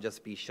ATMs ought to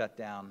just be shut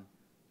down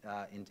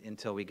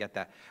until we get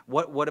that.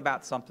 What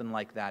about something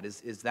like that?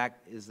 Is that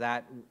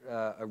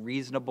a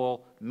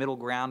reasonable middle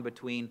ground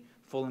between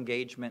full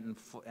engagement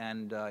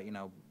and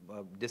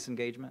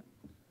disengagement?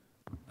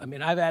 I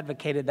mean, I've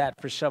advocated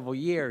that for several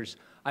years.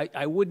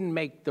 I wouldn't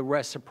make the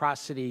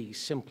reciprocity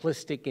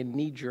simplistic and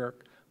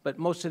knee-jerk, but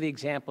most of the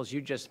examples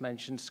you just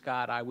mentioned,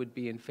 Scott, I would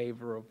be in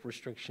favor of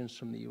restrictions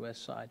from the U.S.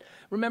 side.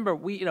 Remember,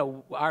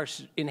 our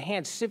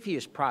enhanced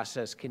CFIUS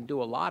process can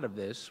do a lot of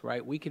this,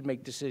 right? We could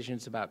make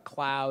decisions about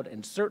cloud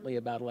and certainly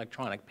about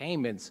electronic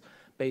payments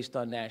based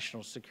on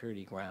national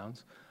security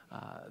grounds.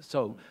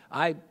 So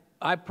I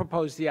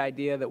propose the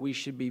idea that we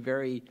should be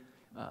very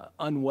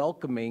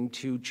unwelcoming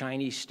to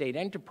Chinese state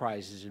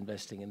enterprises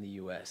investing in the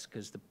U.S.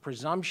 because the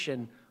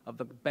presumption of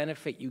the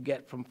benefit you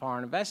get from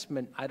foreign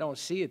investment, I don't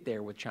see it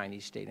there with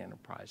Chinese state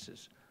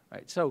enterprises,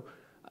 right? So,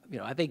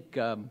 I think,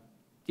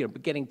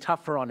 getting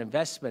tougher on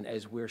investment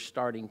as we're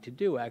starting to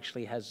do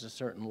actually has a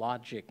certain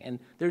logic, and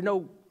there are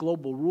no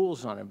global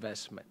rules on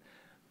investment.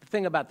 The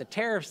thing about the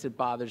tariffs that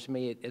bothers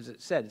me, as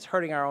it said, it's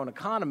hurting our own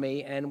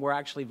economy, and we're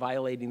actually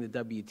violating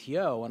the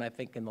WTO, and I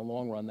think in the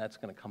long run that's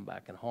going to come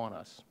back and haunt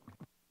us.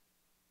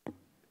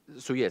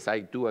 So yes, I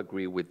do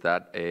agree with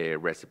that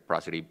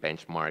reciprocity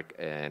benchmark,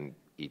 and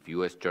if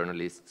U.S.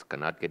 journalists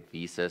cannot get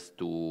visas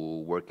to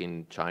work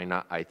in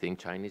China, I think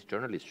Chinese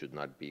journalists should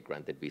not be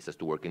granted visas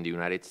to work in the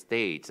United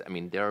States. I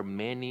mean, there are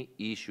many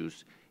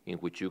issues in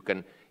which you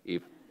can,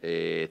 if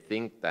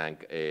think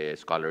tank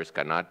scholars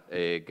cannot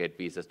get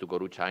visas to go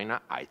to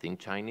China, I think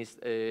Chinese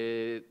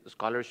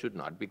scholars should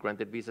not be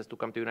granted visas to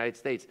come to the United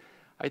States.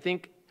 I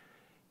think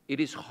it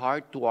is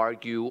hard to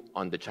argue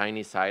on the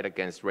Chinese side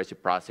against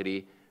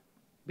reciprocity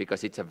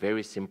because it's a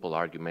very simple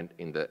argument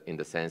in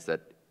the sense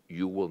that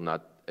you will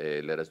not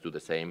let us do the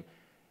same.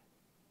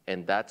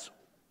 And that's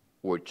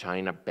where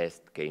China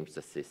best games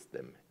the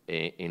system,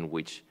 in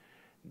which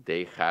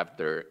they have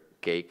their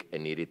cake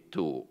and eat it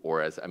too.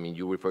 Or as, I mean,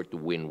 you referred to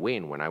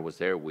win-win. When I was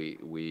there, we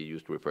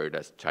used to refer it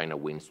as China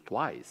wins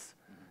twice.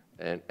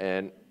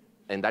 And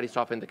that is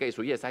often the case.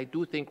 So yes, I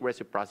do think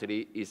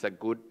reciprocity is a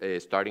good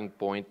starting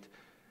point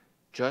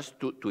just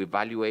to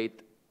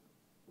evaluate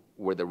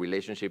where the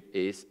relationship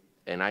is.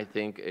 And I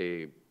think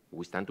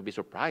we stand to be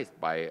surprised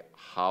by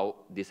how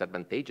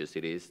disadvantageous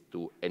it is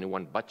to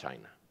anyone but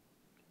China.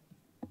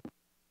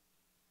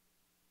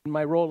 In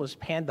my role as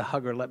panda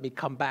hugger, let me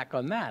come back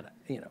on that.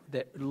 You know,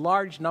 the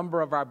large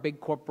number of our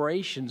big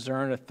corporations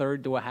earn a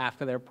third to a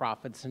half of their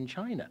profits in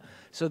China.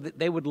 So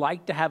they would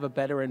like to have a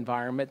better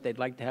environment. They'd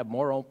like to have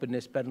more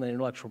openness, better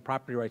intellectual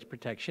property rights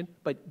protection.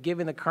 But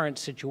given the current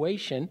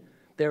situation,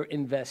 they're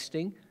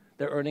investing,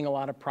 they're earning a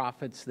lot of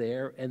profits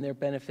there, and they're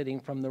benefiting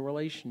from the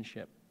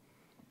relationship.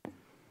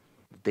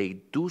 They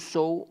do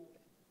so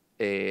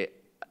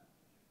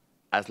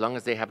as long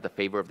as they have the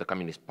favor of the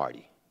Communist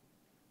Party.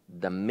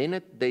 The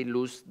minute they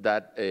lose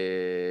that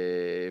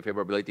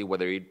favorability,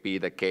 whether it be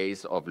the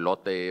case of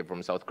Lotte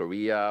from South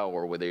Korea,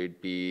 or whether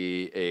it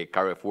be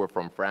Carrefour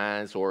from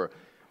France, or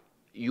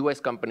U.S.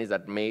 companies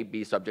that may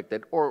be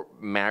subjected, or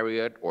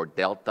Marriott, or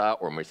Delta,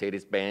 or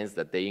Mercedes-Benz,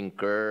 that they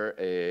incur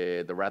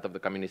the wrath of the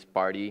Communist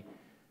Party,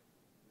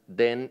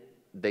 then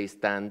they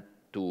stand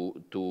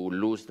to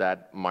lose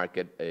that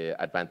market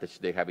advantage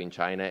they have in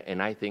China.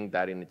 And I think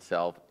that in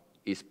itself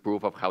is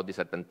proof of how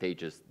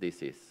disadvantageous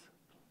this is.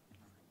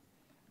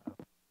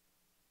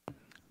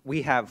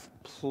 We have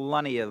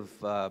plenty of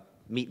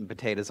meat and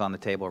potatoes on the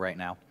table right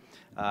now,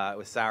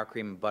 with sour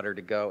cream and butter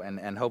to go,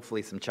 and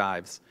hopefully some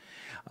chives.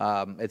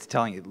 It's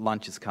telling you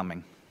lunch is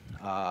coming,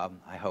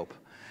 I hope.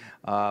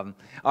 All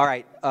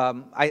right,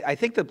 I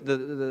think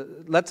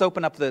let's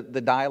open up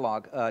the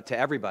dialogue to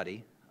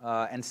everybody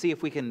and see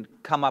if we can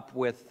come up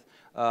with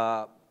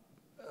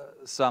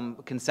some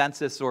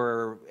consensus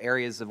or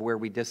areas of where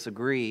we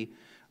disagree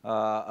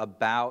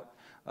about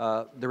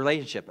the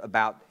relationship,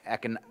 about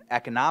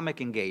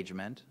economic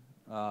engagement.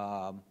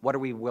 What are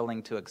we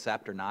willing to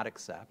accept or not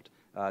accept,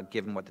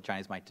 given what the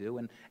Chinese might do,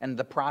 and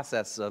the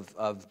process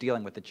of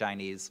dealing with the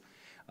Chinese,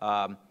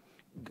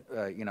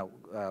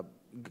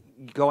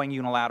 going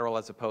unilateral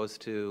as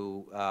opposed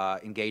to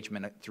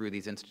engagement through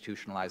these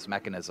institutionalized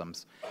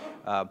mechanisms.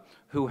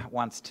 Who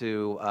wants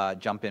to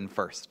jump in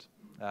first?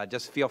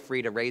 Just feel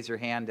free to raise your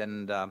hand,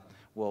 and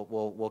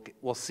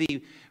we'll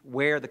see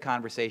where the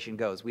conversation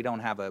goes. We don't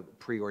have a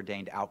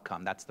preordained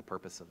outcome. That's the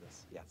purpose of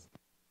this. Yes.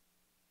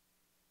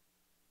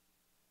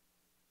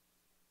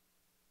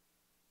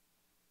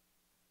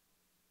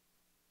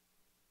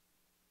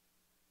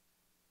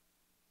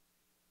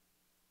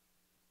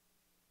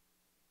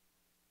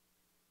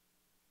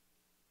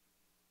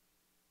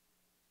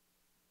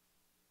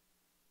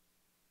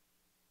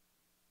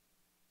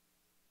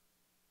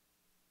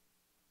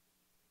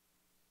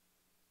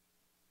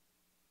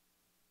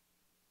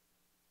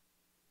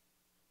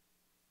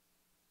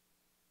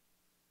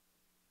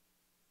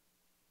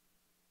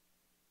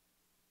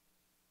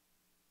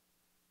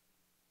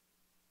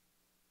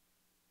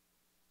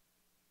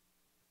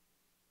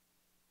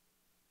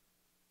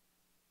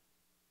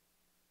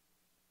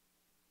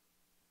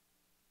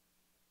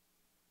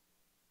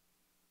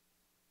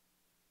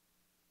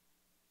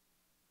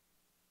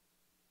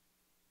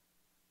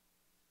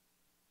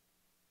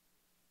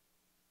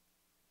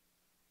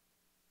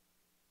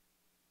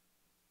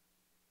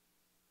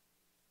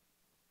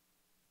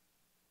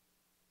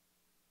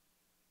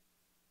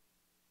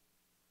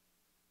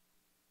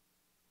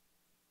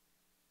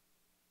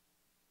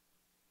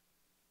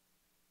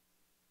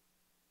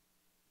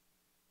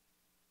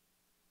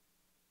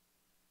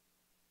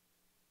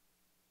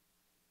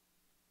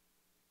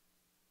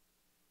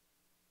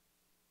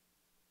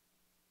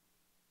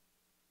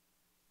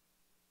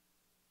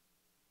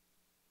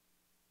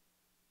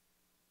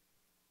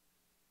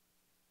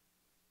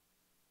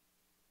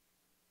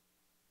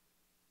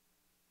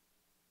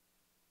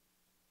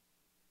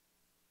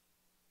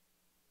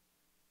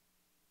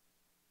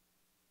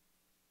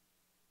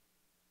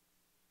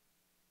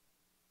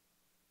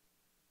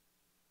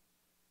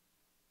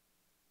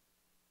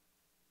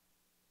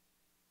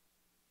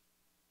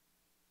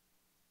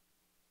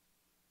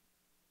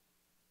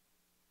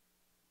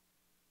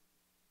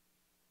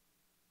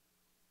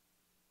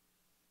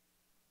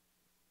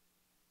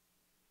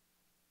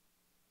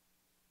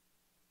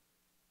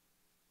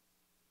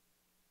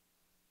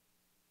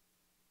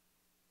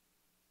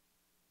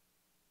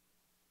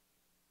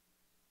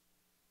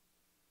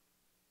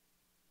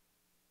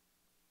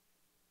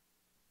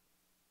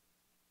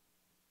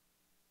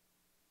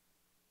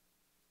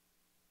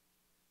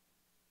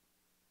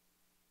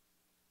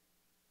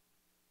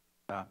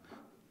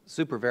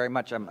 Super, very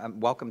much. I'm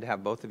welcome to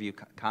have both of you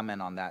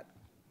comment on that.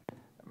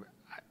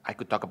 I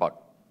could talk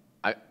about,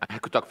 I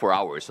could talk for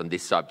hours on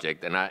this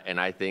subject, and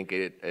I think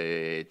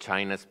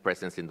China's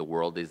presence in the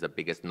world is the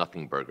biggest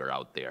nothing burger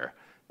out there.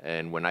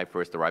 And when I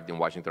first arrived in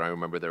Washington, I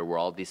remember there were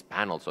all these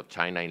panels of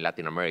China in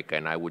Latin America,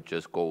 and I would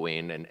just go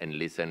in and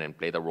listen and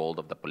play the role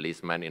of the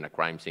policeman in a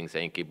crime scene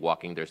saying, keep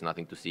walking, there's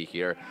nothing to see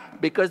here,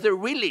 because there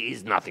really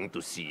is nothing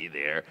to see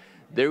there.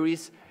 There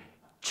is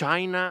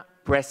China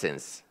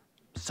presence,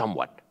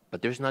 somewhat,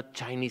 but there's not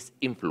Chinese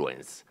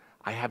influence.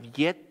 I have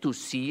yet to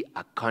see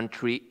a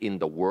country in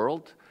the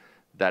world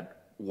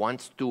that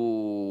wants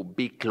to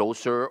be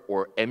closer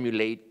or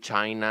emulate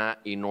China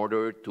in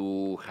order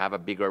to have a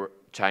bigger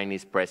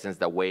Chinese presence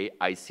the way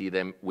I see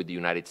them with the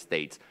United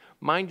States.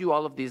 Mind you,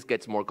 all of this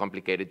gets more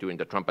complicated during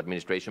the Trump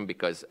administration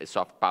because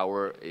soft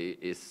power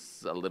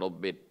is a little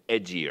bit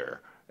edgier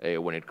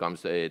when it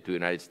comes to the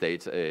United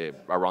States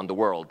around the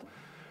world.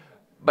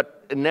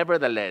 But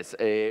nevertheless,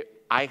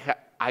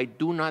 I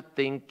do not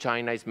think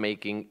China is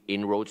making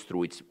inroads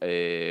through its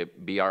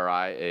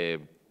BRI,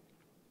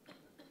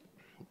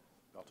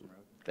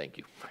 thank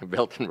you,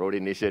 Belt and Road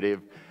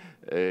Initiative.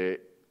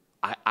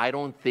 I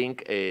don't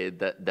think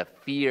the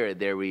fear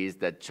there is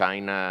that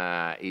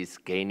China is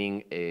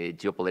gaining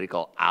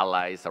geopolitical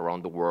allies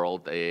around the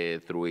world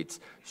through its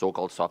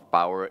so-called soft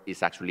power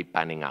is actually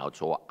panning out.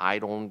 So I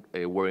don't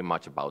worry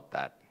much about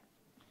that.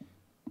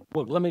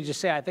 Well, let me just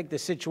say, I think the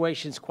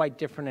situation is quite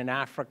different in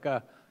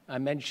Africa. I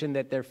mentioned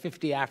that there are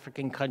 50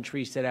 African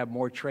countries that have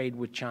more trade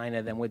with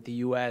China than with the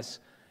U.S.,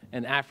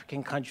 and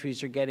African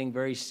countries are getting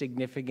very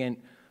significant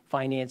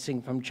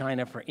financing from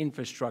China for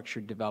infrastructure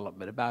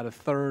development. About a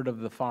third of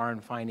the foreign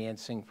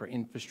financing for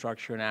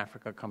infrastructure in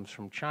Africa comes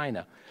from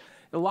China.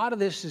 A lot of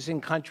this is in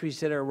countries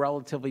that are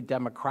relatively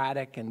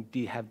democratic and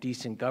have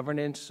decent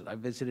governance. I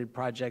visited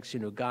projects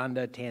in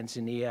Uganda,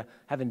 Tanzania,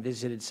 haven't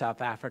visited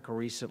South Africa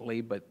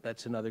recently, but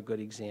that's another good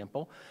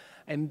example.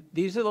 And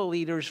these are the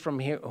leaders from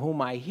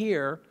whom I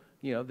hear,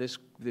 you know,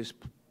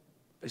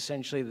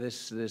 essentially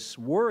this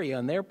worry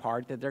on their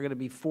part that they're going to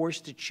be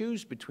forced to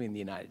choose between the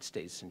United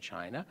States and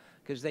China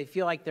because they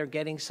feel like they're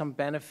getting some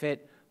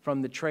benefit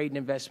from the trade and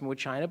investment with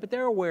China, but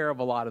they're aware of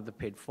a lot of the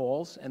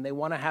pitfalls, and they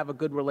want to have a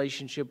good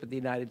relationship with the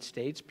United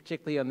States,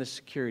 particularly on the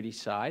security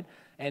side.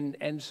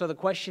 And so the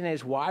question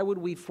is, why would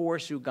we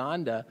force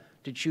Uganda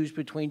to choose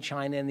between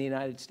China and the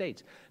United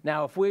States?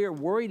 Now, if we're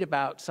worried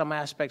about some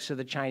aspects of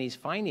the Chinese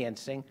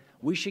financing,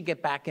 we should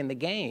get back in the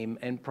game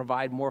and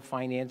provide more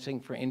financing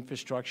for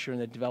infrastructure in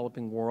the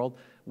developing world.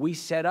 We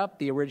set up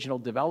the original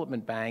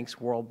development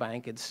banks, World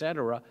Bank, et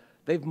cetera.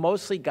 They've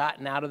mostly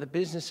gotten out of the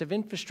business of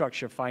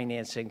infrastructure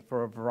financing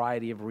for a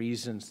variety of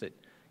reasons that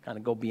kind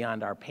of go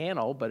beyond our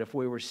panel. But if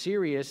we were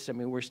serious, I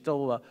mean, we're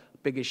still the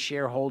biggest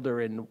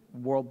shareholder in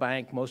World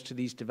Bank, most of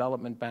these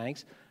development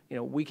banks. You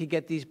know, we could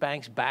get these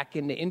banks back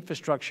into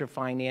infrastructure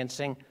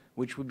financing,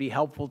 which would be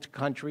helpful to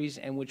countries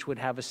and which would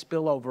have a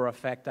spillover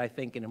effect, I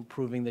think, in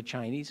improving the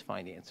Chinese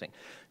financing.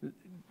 You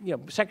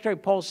know, Secretary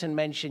Paulson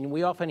mentioned,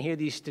 we often hear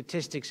these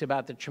statistics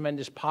about the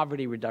tremendous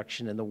poverty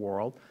reduction in the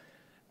world.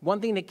 One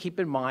thing to keep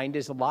in mind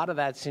is a lot of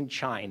that's in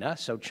China,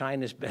 so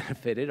China's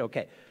benefited.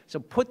 Okay, so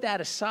put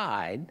that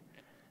aside.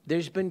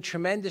 There's been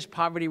tremendous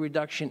poverty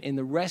reduction in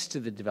the rest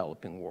of the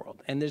developing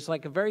world, and there's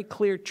like a very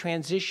clear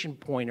transition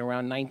point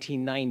around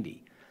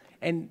 1990.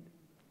 And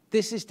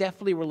this is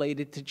definitely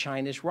related to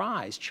China's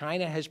rise.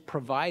 China has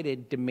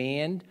provided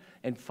demand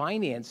and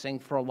financing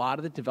for a lot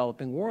of the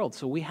developing world.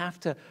 So we have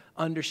to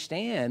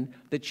understand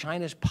that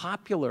China's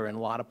popular in a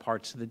lot of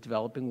parts of the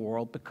developing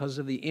world because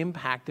of the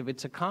impact of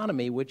its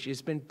economy, which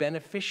has been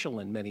beneficial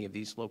in many of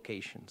these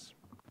locations.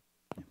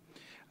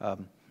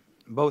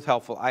 Both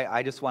helpful.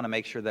 I just want to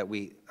make sure that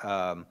we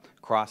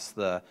cross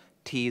the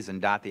T's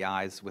and dot the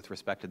I's with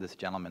respect to this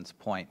gentleman's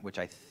point, which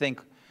I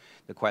think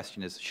the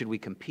question is, should we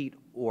compete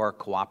or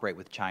cooperate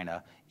with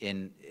China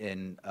in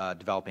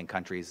developing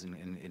countries,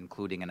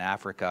 including in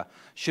Africa?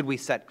 Should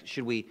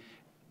we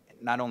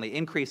not only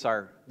increase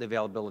the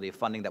availability of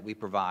funding that we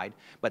provide,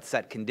 but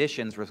set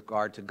conditions with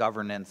regard to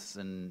governance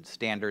and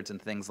standards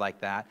and things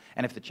like that?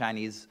 And if the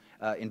Chinese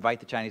invite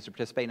the Chinese to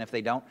participate, and if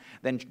they don't,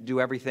 then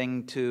do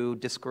everything to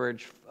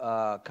discourage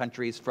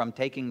countries from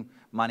taking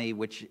money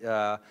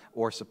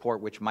or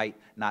support which might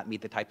not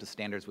meet the types of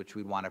standards which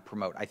we want to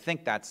promote. I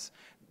think that's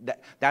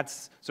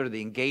sort of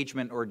the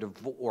engagement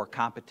or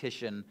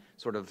competition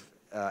sort of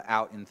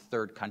out in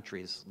third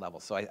countries level.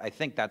 So I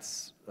think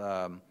that's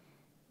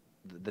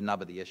the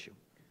nub of the issue.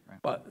 Right?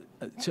 Well,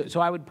 so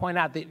I would point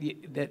out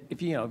that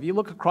if you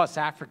look across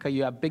Africa,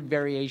 you have big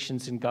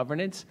variations in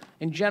governance.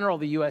 In general,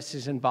 the U.S.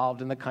 is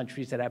involved in the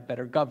countries that have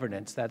better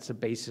governance. That's the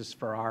basis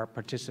for our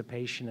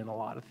participation in a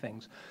lot of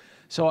things.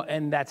 So,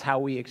 and that's how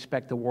we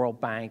expect the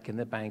World Bank and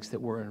the banks that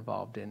we're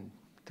involved in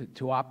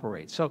to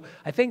operate. So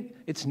I think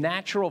it's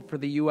natural for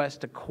the U.S.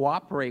 to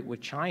cooperate with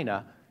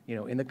China,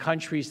 in the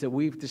countries that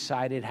we've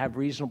decided have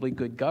reasonably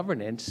good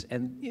governance,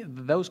 and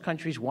those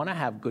countries want to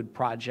have good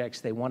projects,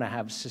 they want to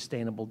have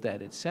sustainable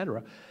debt, et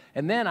cetera.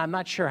 And then I'm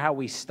not sure how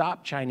we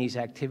stop Chinese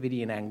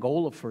activity in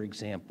Angola, for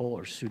example,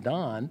 or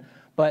Sudan,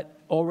 But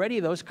already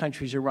those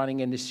countries are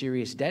running into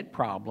serious debt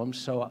problems.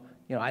 So,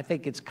 I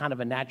think it's kind of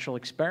a natural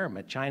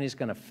experiment. China's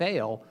going to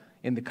fail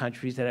in the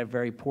countries that have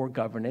very poor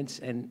governance,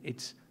 and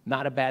it's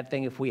not a bad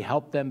thing if we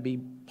help them be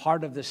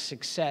part of the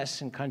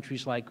success in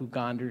countries like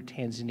Uganda,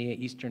 Tanzania,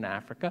 Eastern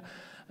Africa.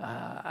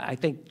 I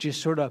think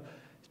just sort of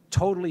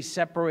totally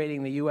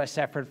separating the U.S.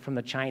 effort from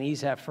the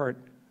Chinese effort,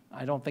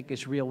 I don't think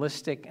is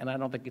realistic, and I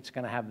don't think it's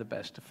going to have the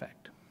best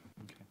effect.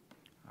 Okay.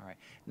 All right.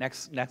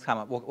 Next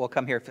comment. We'll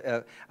come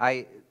here.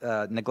 I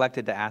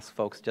neglected to ask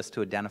folks just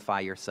to identify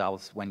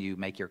yourselves when you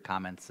make your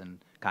comments and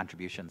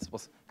contributions.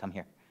 We'll come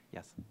here.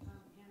 Yes.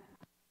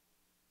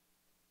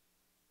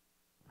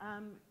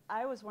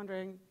 I was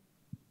wondering,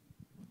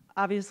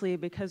 obviously,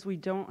 because we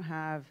don't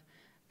have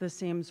the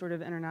same sort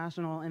of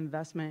international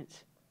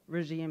investment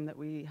regime that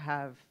we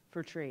have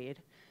for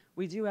trade,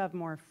 we do have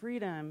more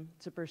freedom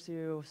to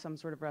pursue some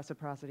sort of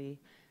reciprocity.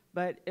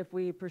 But if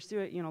we pursue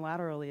it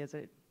unilaterally, is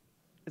it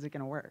going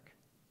to work?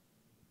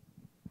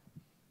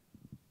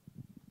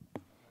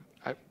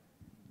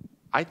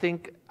 I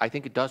think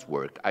it does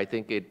work. I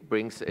think it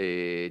brings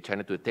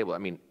China to the table. I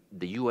mean,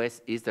 the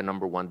U.S. is the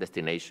 #1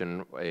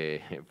 destination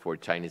for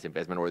Chinese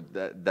investment, or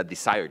the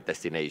desired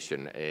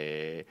destination.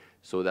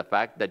 So the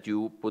fact that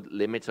you put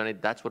limits on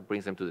it, that's what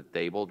brings them to the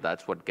table.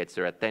 That's what gets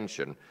their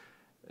attention.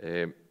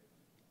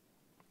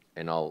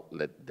 And I'll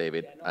let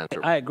David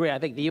answer. I agree. I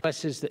think the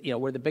U.S. is,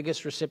 we're the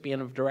biggest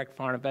recipient of direct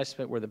foreign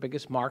investment. We're the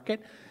biggest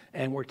market,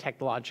 and we're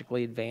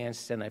technologically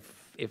advanced. And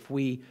if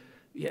we,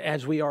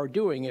 as we are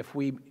doing, if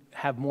we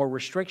have more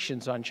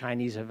restrictions on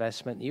Chinese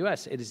investment in the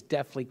U.S., it has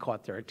definitely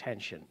caught their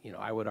attention.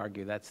 I would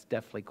argue that's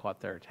definitely caught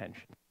their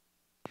attention.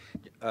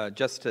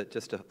 Just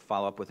to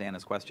follow up with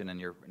Anna's question and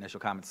your initial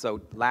comments.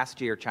 So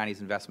last year, Chinese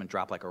investment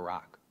dropped like a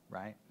rock,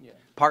 right? Yeah.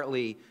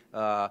 Partly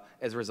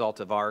as a result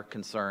of our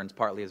concerns,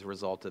 partly as a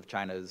result of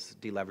China's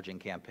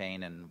deleveraging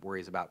campaign and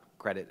worries about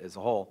credit as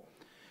a whole.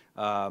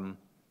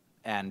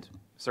 And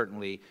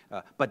certainly,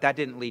 but that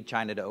didn't lead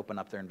China to open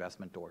up their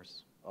investment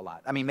doors a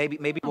lot. I mean,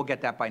 maybe we'll get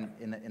that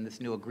in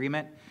this new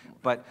agreement,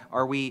 but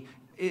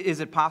is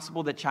it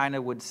possible that China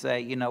would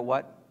say, you know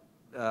what,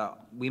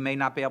 we may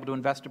not be able to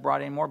invest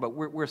abroad anymore, but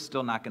we're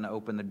still not going to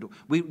open the door.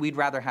 We'd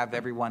rather have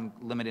everyone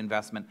limit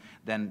investment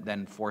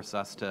than force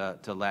us to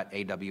let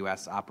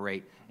AWS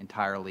operate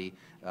entirely,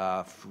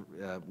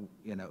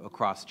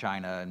 across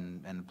China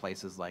and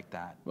places like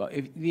that. Well,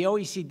 if the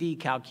OECD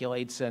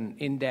calculates an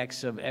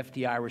index of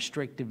FDI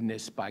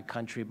restrictiveness by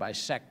country, by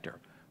sector.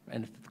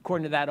 And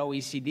according to that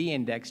OECD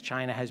index,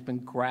 China has been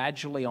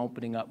gradually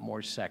opening up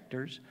more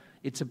sectors.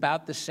 It's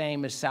about the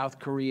same as South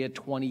Korea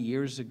 20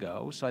 years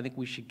ago, so I think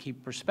we should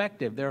keep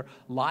perspective. There are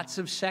lots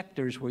of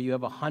sectors where you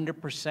have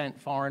 100%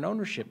 foreign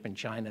ownership in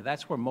China.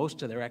 That's where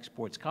most of their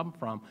exports come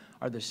from,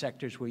 are the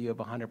sectors where you have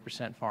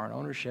 100% foreign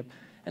ownership.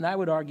 And I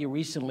would argue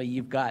recently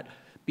you've got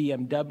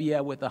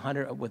BMW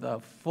with a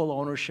full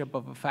ownership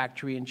of a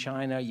factory in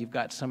China. You've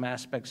got some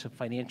aspects of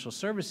financial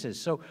services.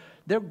 So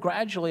they're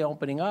gradually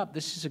opening up.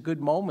 This is a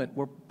good moment.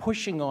 We're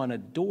pushing on a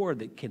door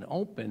that can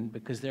open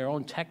because their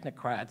own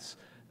technocrats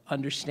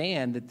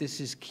understand that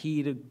this is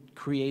key to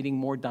creating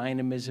more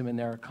dynamism in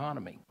their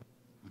economy.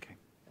 Okay.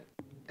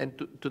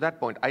 And to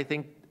that point, I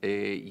think,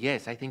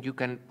 yes, I think you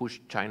can push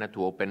China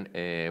to open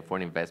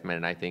foreign investment.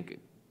 And I think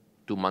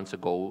 2 months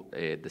ago,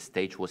 the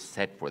stage was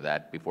set for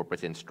that before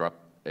President Trump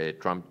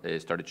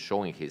started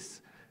showing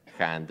his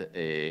hand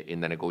in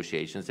the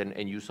negotiations.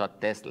 And you saw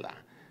Tesla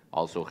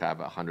also have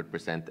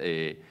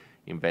 100%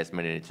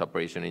 investment in its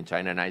operation in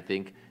China. And I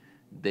think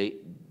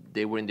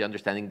they were in the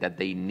understanding that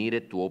they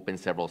needed to open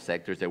several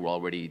sectors. They were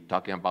already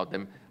talking about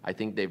them. I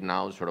think they've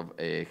now sort of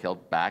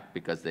held back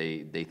because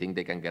they think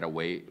they can get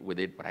away with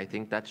it. But I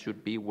think that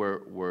should be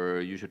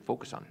where you should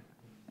focus on.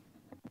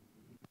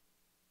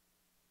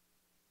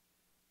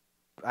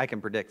 I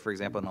can predict, for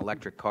example, in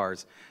electric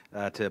cars,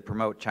 to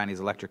promote Chinese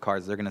electric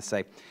cars, they're going to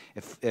say,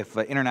 if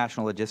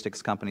international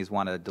logistics companies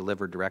want to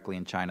deliver directly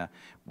in China,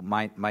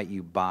 might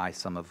you buy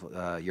some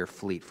of your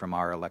fleet from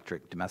our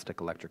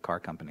domestic electric car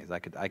companies? I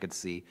could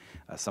see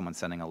someone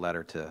sending a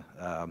letter to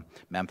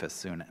Memphis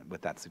soon with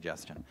that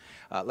suggestion.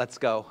 Let's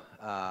go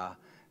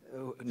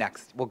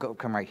next. We'll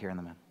come right here in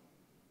the middle.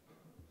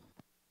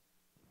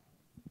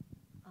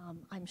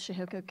 I'm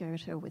Shihoko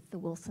Goto with the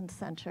Wilson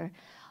Center.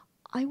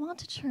 I want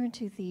to turn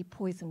to the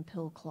poison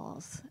pill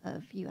clause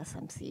of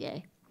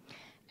USMCA.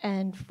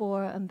 And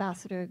for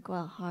Ambassador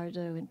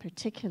Guajardo in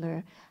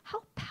particular,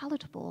 how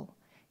palatable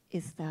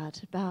is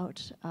that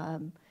about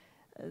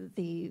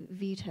the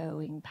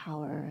vetoing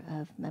power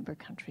of member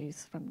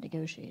countries from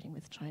negotiating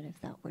with China, if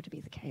that were to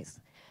be the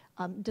case?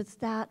 Does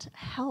that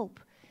help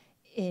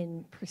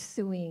in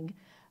pursuing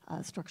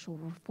structural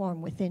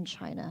reform within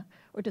China,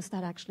 or does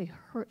that actually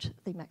hurt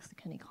the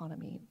Mexican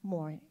economy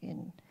more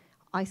in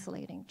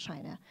isolating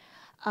China?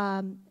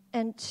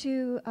 And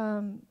to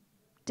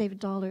David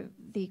Dollar,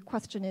 the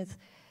question is,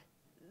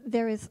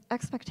 there is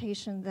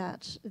expectation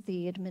that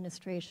the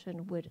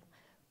administration would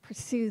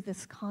pursue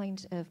this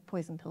kind of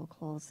poison pill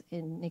clause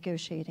in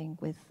negotiating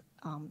with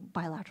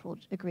bilateral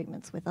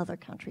agreements with other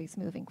countries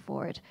moving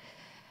forward.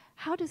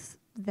 how does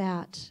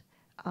that,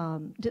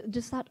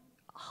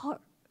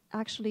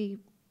 actually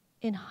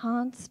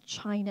enhance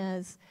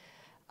China's,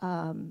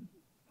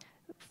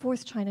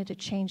 force China to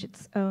change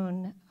its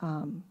own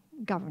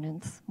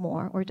governance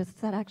more, or does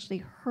that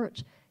actually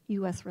hurt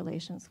U.S.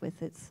 relations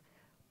with its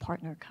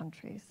partner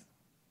countries?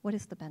 What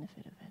is the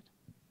benefit of it?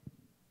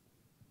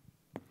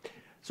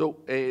 So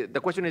the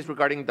question is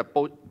regarding the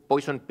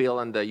poison pill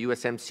and the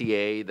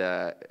USMCA,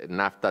 the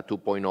NAFTA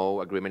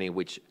 2.0 agreement, in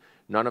which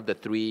none of the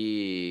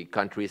three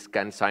countries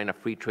can sign a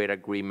free trade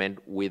agreement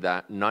with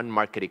a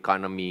non-market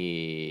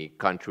economy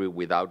country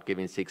without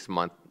giving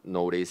 6-month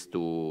notice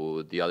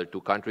to the other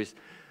two countries.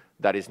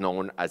 That is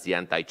known as the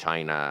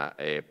anti-China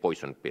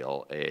poison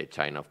pill,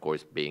 China, of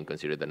course, being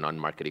considered the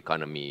non-market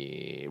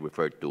economy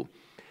referred to.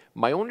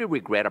 My only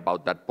regret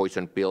about that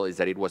poison pill is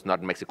that it was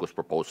not Mexico's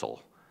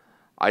proposal.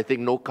 I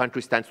think no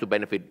country stands to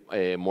benefit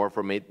more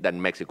from it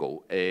than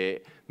Mexico.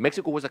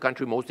 Mexico was a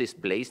country most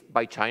displaced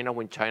by China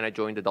when China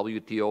joined the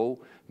WTO.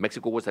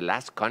 Mexico was the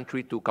last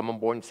country to come on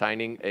board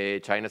signing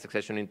China's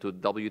accession into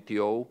the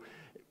WTO.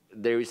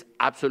 There is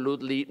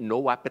absolutely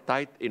no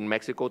appetite in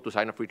Mexico to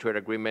sign a free trade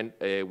agreement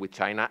with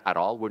China at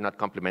all. We're not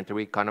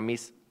complementary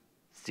economies,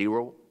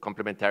 zero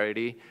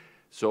complementarity.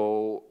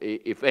 So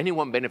if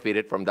anyone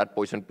benefited from that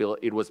poison pill,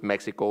 it was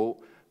Mexico,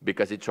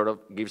 because it sort of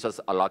gives us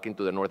a lock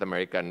into the North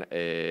American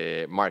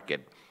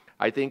market.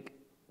 I think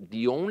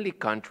the only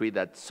country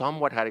that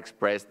somewhat had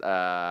expressed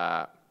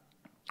an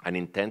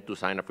intent to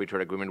sign a free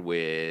trade agreement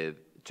with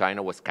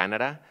China was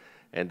Canada,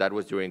 and that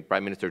was during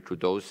Prime Minister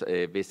Trudeau's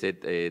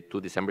visit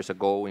 2 Decembers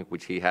ago, in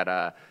which he had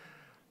a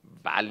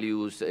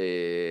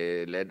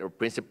values-led or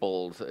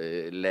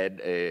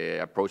principles-led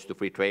approach to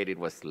free trade. It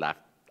was laughed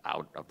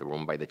out of the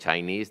room by the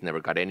Chinese, never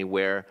got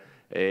anywhere.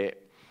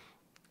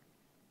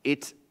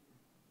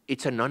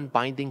 It's a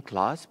non-binding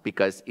clause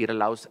because it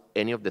allows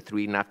any of the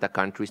three NAFTA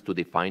countries to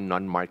define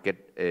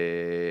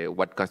non-market,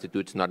 what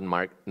constitutes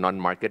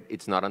non-market.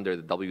 It's not under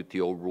the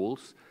WTO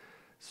rules.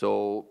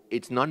 So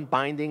it's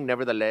non-binding.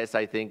 Nevertheless,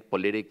 I think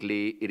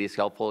politically it is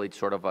helpful. It's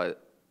sort of a,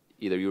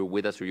 either you're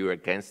with us or you're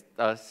against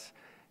us,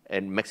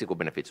 and Mexico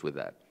benefits with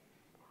that.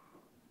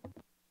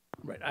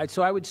 Right.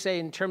 So I would say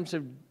in terms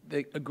of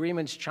the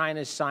agreements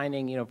China's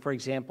signing, for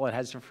example, it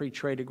has a free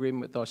trade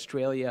agreement with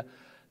Australia.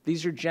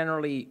 These are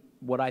generally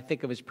what I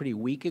think of as pretty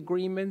weak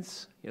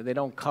agreements. They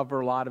don't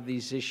cover a lot of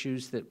these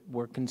issues that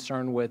we're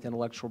concerned with,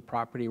 intellectual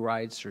property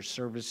rights or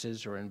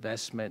services or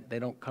investment. They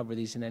don't cover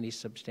these in any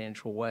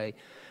substantial way.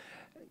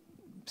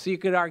 So you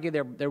could argue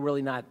they're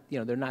really not,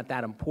 they're not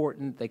that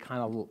important. They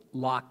kind of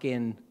lock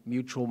in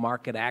mutual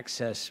market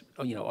access.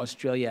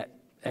 Australia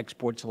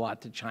exports a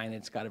lot to China.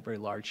 It's got a very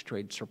large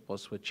trade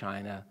surplus with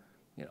China.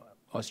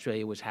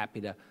 Australia was happy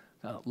to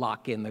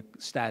lock in the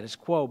status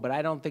quo, but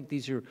I don't think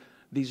these are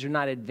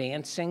not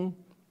advancing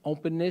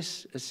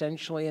openness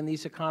essentially in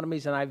these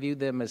economies, and I view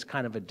them as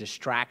kind of a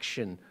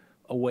distraction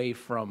away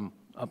from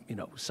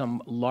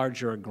some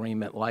larger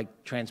agreement like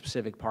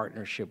Trans-Pacific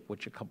Partnership,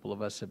 which a couple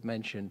of us have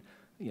mentioned.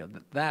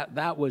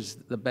 That was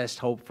the best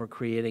hope for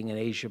creating an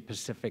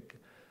Asia-Pacific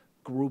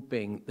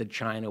grouping that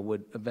China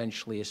would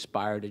eventually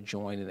aspire to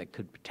join, and that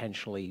could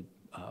potentially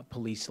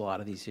police a lot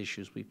of these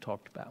issues we've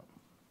talked about.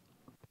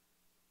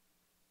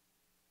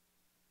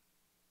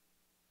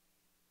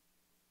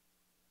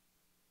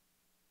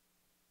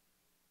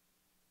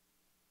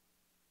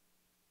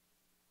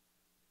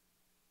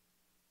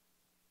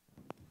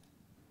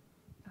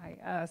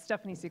 Hi,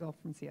 Stephanie Siegel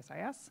from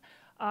CSIS.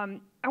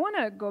 I want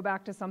to go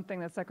back to something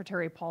that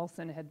Secretary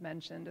Paulson had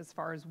mentioned as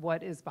far as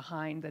what is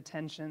behind the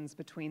tensions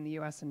between the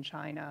U.S. and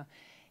China.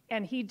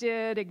 And he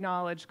did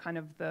acknowledge kind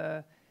of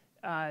the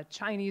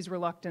Chinese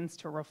reluctance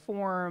to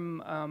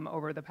reform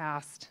over the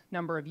past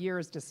number of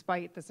years,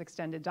 despite this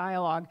extended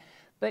dialogue.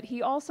 But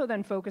he also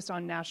then focused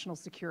on national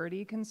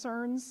security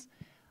concerns.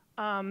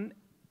 And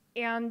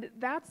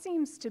that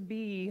seems to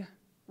be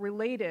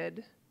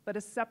related, but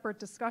a separate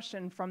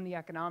discussion from the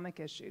economic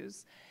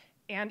issues.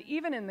 And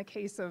even in the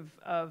case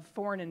of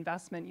foreign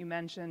investment, you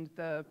mentioned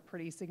the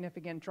pretty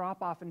significant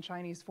drop-off in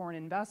Chinese foreign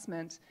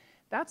investment.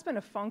 That's been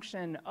a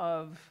function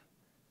of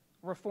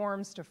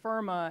reforms to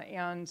FIRMA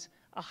and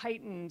a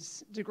heightened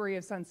degree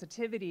of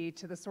sensitivity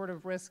to the sort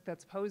of risk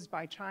that's posed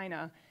by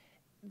China.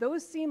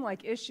 Those seem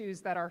like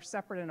issues that are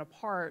separate and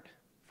apart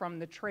from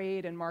the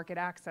trade and market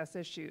access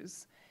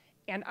issues.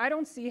 And I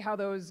don't see how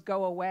those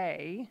go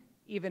away,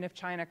 even if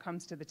China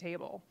comes to the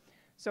table.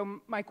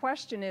 So my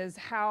question is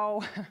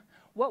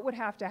what would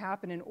have to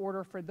happen in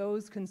order for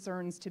those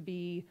concerns to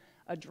be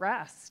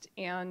addressed?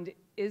 And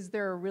is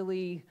there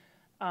really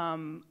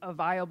a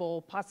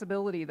viable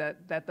possibility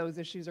that those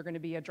issues are going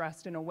to be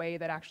addressed in a way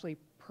that actually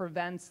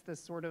prevents this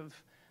sort of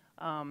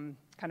kind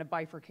of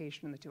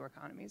bifurcation in the two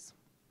economies?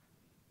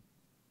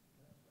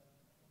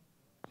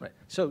 Right.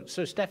 So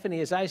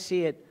Stephanie, as I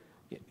see it,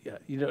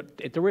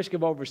 at the risk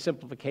of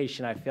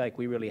oversimplification, I feel like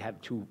we really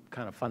have two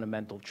kind of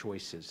fundamental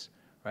choices,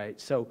 right?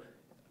 So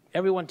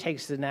everyone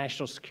takes the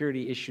national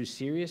security issue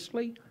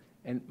seriously,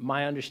 And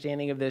my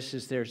understanding of this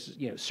is there's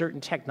certain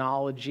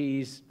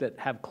technologies that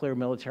have clear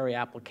military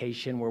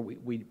application where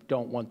we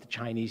don't want the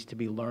Chinese to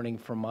be learning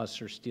from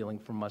us or stealing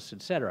from us,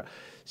 et cetera.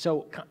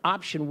 So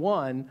option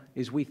one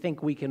is we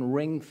think we can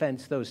ring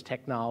fence those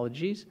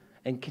technologies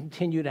and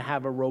continue to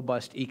have a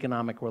robust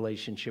economic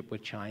relationship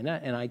with China,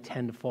 and I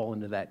tend to fall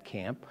into that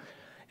camp.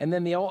 And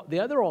then the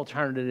other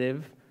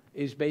alternative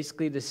is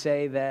basically to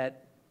say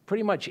that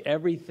pretty much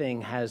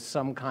everything has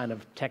some kind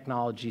of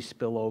technology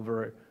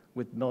spillover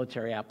with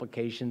military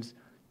applications.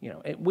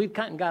 We've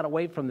kind of got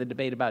away from the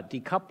debate about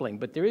decoupling,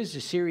 but there is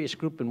a serious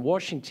group in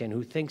Washington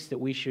who thinks that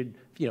we should,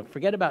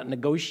 forget about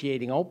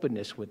negotiating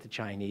openness with the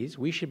Chinese.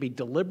 We should be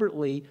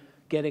deliberately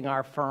getting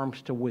our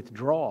firms to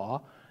withdraw,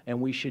 and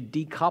we should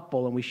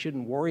decouple, and we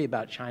shouldn't worry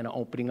about China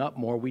opening up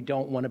more. We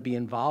don't want to be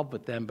involved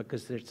with them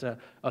because there's an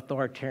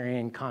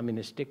authoritarian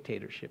communist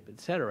dictatorship, et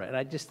cetera. And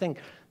I just think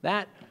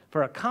that,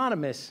 for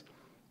economists,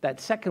 that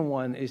second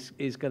one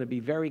is going to be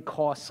very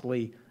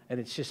costly, and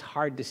it's just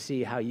hard to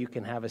see how you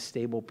can have a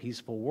stable,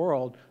 peaceful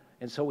world.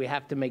 And so we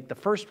have to make the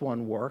first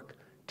one work,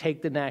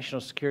 take the national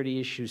security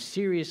issues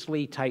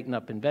seriously, tighten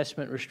up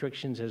investment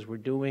restrictions as we're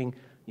doing,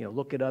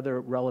 look at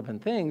other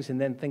relevant things, and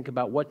then think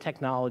about what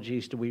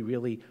technologies do we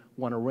really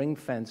want to ring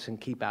fence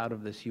and keep out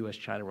of this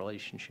U.S.-China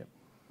relationship.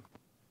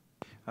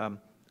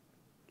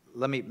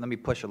 Let me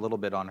push a little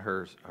bit on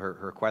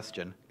her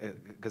question,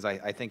 because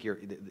I think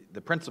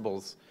the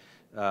principles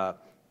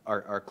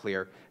are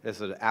clear. This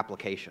is an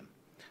application.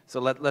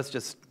 So let's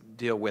just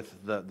deal with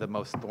the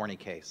most thorny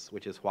case,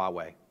 which is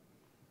Huawei,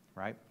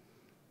 right?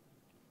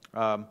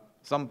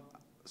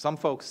 Some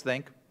folks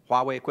think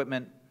Huawei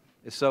equipment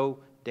is so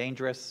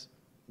dangerous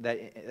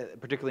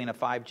that, particularly in a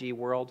 5G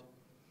world,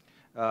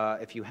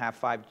 if you have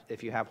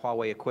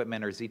Huawei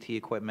equipment or ZTE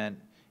equipment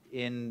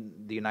in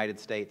the United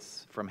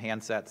States, from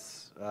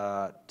handsets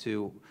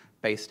to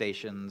base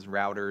stations,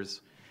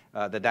 routers,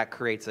 that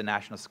creates a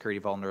national security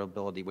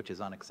vulnerability, which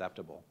is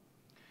unacceptable.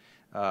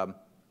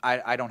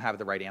 I don't have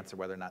the right answer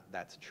whether or not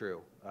that's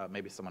true.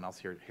 Maybe someone else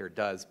here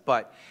does.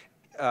 But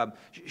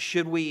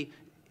should we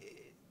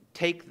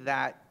take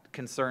that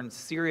concern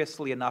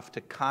seriously enough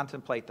to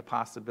contemplate the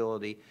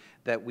possibility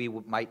that we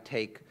might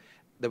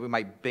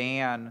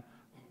ban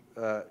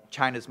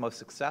China's most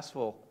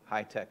successful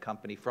high-tech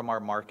company from our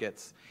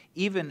markets,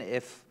 even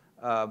if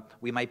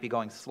we might be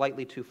going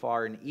slightly too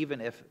far, and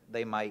even if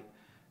they might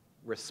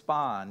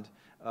respond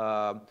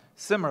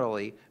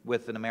similarly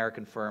with an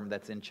American firm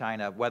that's in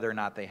China, whether or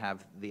not they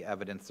have the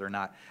evidence or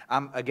not?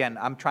 Again,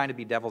 I'm trying to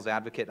be devil's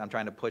advocate. I'm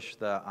trying to push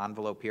the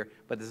envelope here,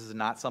 but this is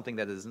not something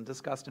that isn't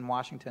discussed in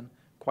Washington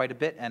quite a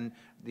bit. And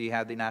you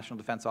have the National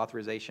Defense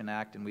Authorization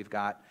Act, and we've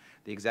got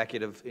the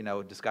executive,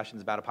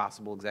 discussions about a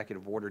possible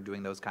executive order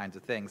doing those kinds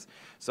of things.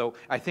 So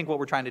I think what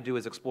we're trying to do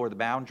is explore the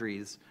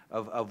boundaries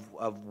of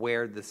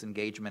where this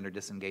engagement or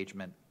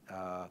disengagement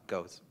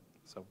goes.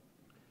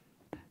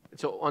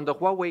 So on the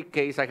Huawei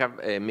case, I have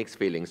mixed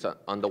feelings.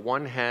 On the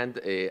one hand,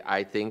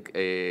 I think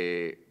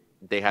they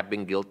have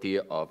been guilty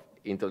of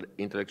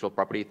intellectual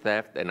property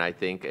theft, and I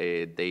think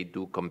they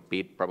do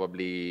compete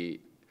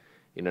probably,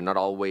 not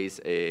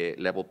always a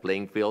level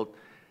playing field.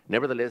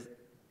 Nevertheless,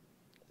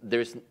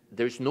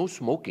 there's no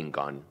smoking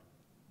gun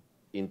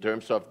in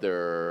terms of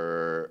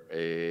their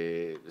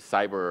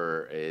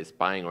cyber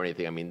spying or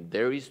anything. I mean,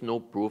 there is no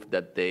proof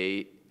that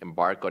they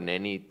embark on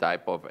any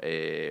type of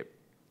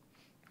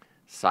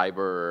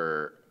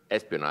cyber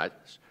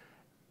espionage,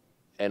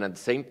 and at the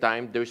same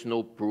time, there's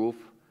no proof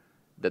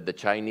that the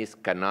Chinese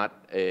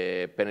cannot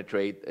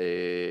penetrate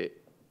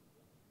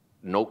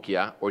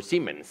Nokia or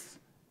Siemens,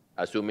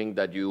 assuming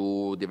that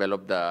you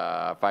develop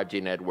the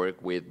 5G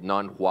network with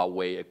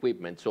non-Huawei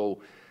equipment. So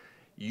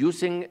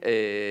using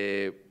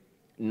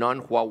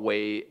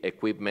non-Huawei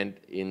equipment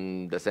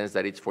in the sense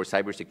that it's for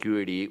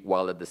cybersecurity,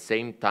 while at the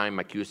same time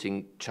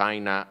accusing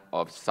China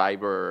of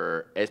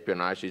cyber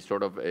espionage is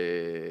sort of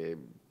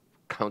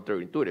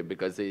counterintuitive,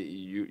 because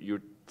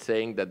you're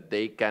saying that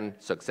they can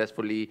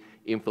successfully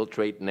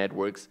infiltrate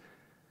networks,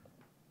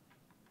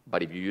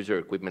 but if you use your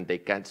equipment, they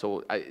can't.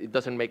 So it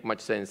doesn't make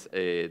much sense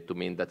to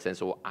me in that sense.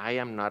 So I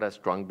am not a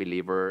strong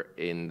believer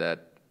in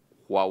that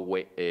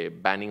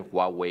banning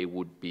Huawei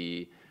would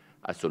be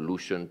a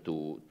solution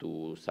to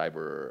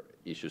cyber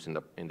issues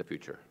in the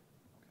future.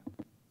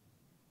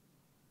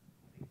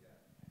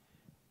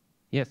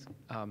 Yes,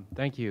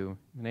 thank you.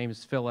 My name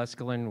is Phil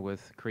Eskelin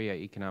with Korea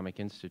Economic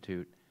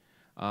Institute.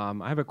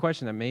 I have a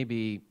question that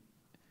maybe,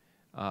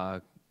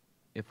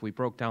 if we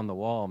broke down the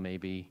wall,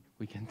 maybe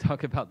we can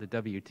talk about the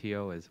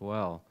WTO as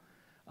well.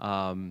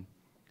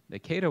 The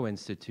Cato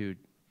Institute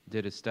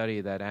did a study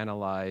that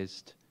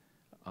analyzed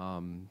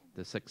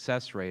the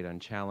success rate on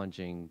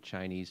challenging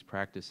Chinese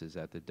practices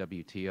at the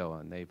WTO,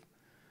 and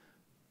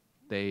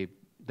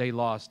they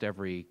lost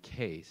every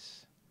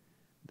case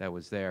that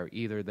was there.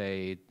 Either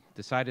they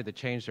decided to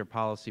change their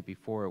policy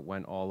before it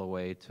went all the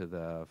way to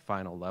the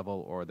final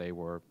level, or they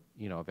were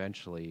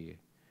eventually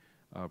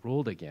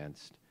ruled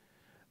against.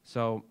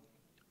 So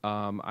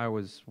I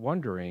was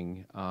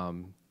wondering,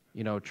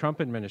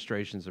 Trump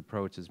administration's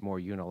approach is more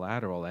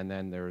unilateral, and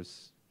then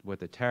there's with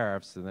the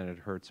tariffs, and then it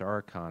hurts our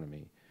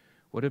economy.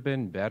 Would it have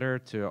been better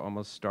to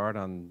almost start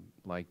on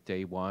like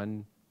day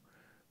one,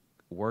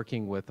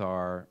 working with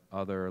our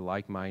other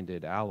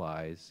like-minded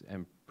allies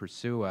and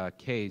pursue a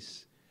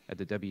case at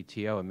the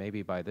WTO, and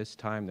maybe by this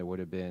time there would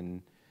have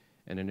been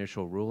an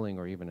initial ruling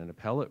or even an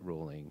appellate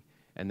ruling,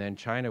 and then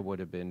China would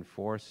have been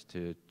forced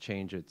to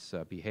change its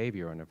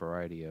behavior in a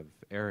variety of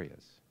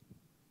areas?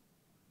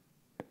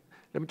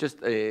 Let me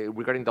just,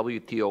 regarding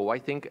WTO, I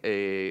think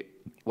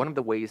one of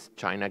the ways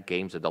China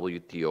games the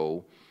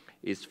WTO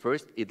is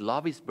first, it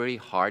lobbies very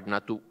hard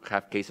not to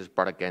have cases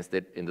brought against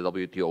it in the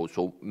WTO.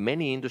 So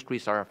many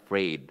industries are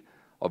afraid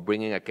of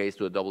bringing a case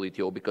to the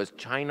WTO because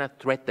China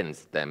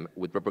threatens them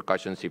with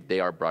repercussions if they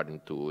are brought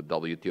into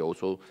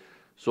WTO.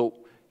 So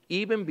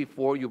even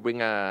before you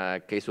bring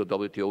a case to the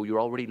WTO, you're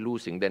already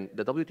losing. Then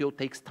the WTO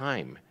takes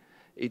time.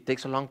 It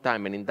takes a long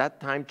time, and in that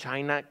time,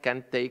 China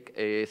can take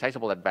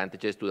sizable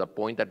advantages to the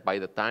point that by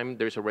the time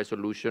there's a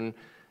resolution,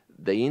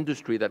 the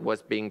industry that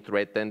was being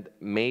threatened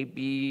may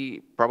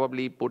be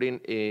probably put in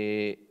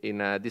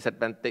a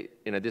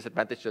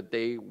disadvantage that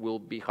they will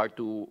be hard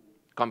to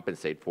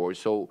compensate for.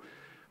 So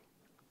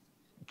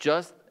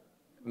just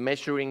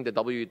measuring the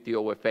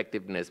WTO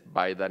effectiveness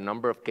by the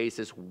number of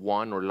cases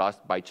won or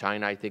lost by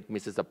China, I think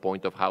misses the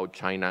point of how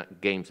China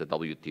games the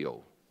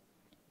WTO.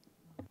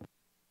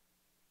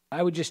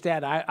 I would just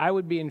add, I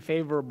would be in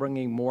favor of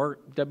bringing more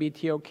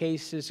WTO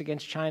cases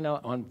against China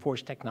on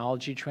forced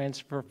technology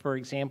transfer, for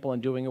example,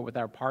 and doing it with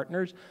our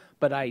partners.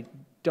 But I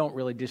don't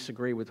really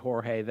disagree with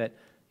Jorge that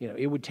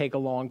it would take a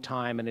long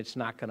time, and it's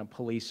not going to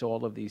police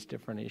all of these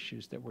different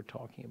issues that we're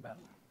talking about.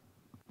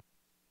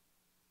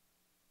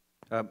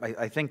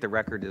 I think the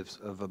record is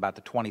of about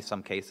the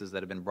 20-some cases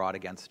that have been brought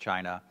against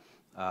China.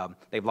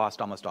 They've lost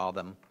almost all of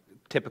them.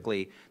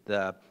 Typically,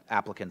 the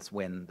applicants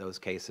win those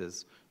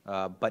cases,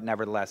 but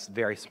nevertheless,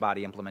 very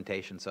spotty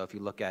implementation. So if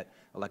you look at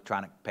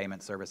electronic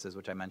payment services,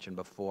 which I mentioned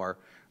before,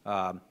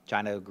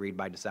 China agreed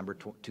by December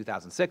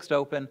 2006 to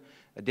open.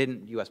 It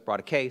didn't. U.S.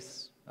 brought a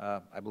case,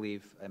 I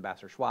believe,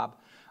 Ambassador Schwab.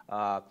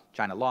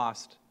 China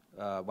lost,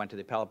 went to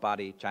the appellate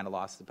body. China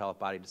lost the appellate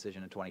body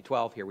decision in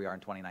 2012. Here we are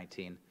in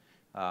 2019.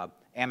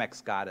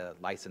 Amex got a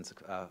license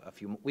a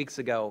few weeks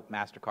ago.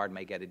 MasterCard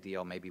may get a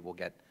deal. Maybe we'll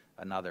get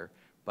another.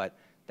 But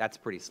that's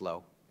pretty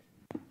slow.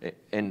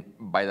 And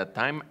by the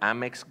time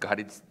Amex got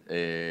its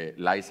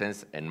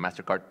license and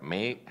MasterCard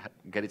may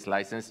get its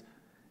license,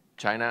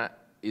 China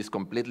is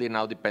completely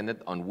now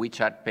dependent on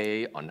WeChat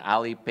Pay, on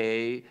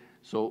Alipay.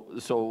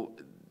 So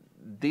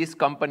these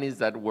companies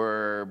that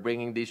were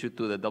bringing the issue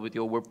to the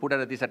WTO were put at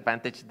a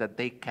disadvantage that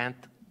they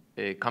can't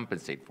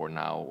compensate for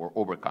now or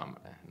overcome.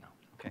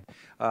 Okay.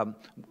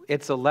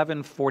 It's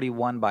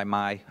 11:41 by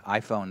my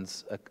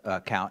iPhone's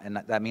count, and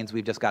that means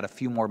we've just got a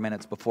few more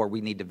minutes before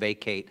we need to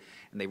vacate,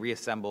 and they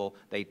reassemble,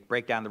 they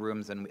break down the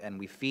rooms, and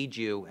we feed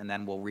you, and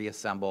then we'll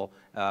reassemble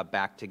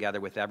back together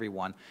with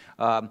everyone.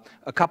 Why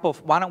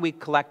don't we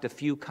collect a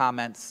few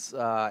comments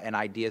and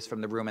ideas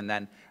from the room, and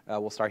then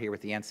we'll start here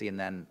with Yancey, and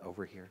then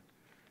over here.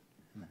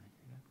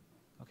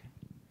 Okay.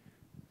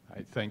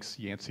 Hi, thanks,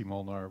 Yancey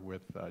Molnar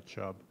with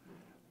Chubb.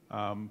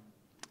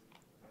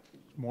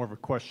 More of a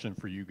question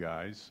for you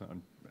guys.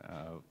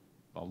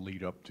 I'll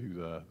lead up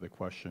to the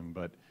question,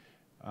 but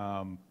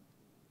I'm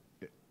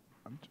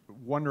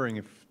wondering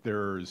if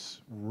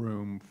there's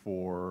room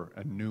for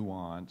a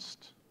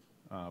nuanced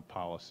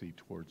policy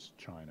towards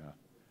China,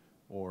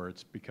 or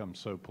it's become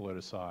so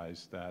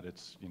politicized that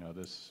it's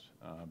this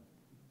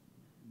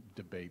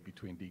debate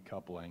between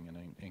decoupling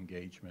and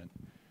engagement,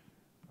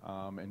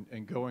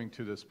 and going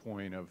to this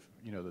point of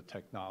the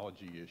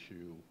technology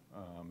issue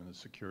and the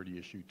security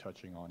issue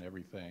touching on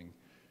everything.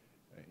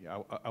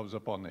 I was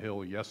up on the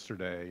Hill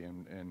yesterday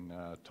and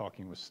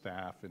talking with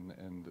staff,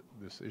 and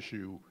this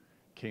issue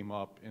came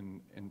up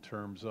in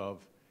terms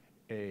of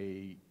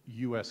a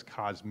U.S.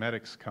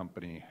 cosmetics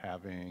company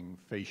having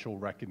facial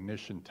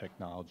recognition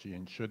technology,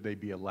 and should they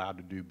be allowed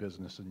to do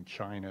business in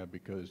China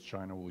because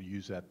China will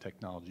use that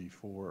technology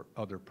for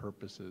other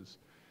purposes.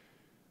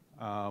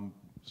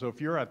 So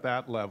if you're at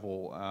that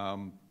level,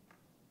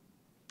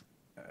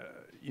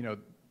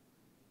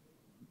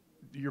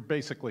 you're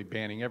basically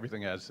banning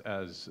everything,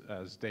 as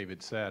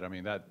David said. I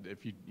mean, that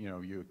if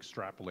you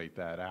extrapolate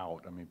that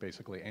out, I mean,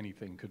 basically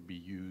anything could be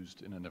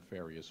used in a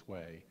nefarious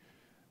way.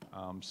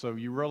 So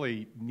you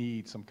really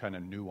need some kind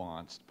of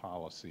nuanced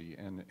policy,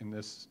 and in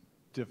this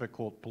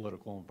difficult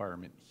political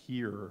environment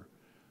here,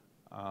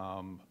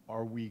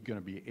 are we going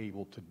to be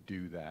able to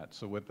do that?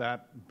 So with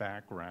that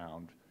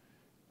background,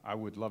 I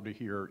would love to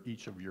hear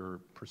each of your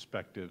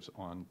perspectives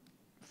on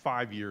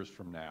 5 years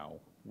from now.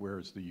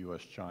 Where's the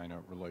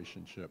U.S.-China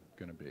relationship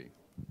going to be?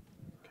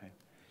 Okay,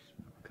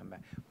 come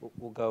back.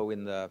 We'll go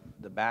in the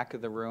back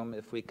of the room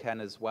if we can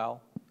as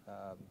well,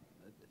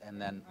 and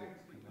then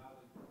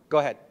go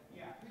ahead.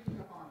 Yeah,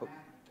 picking up on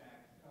that, in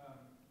fact,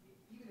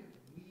 even if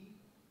we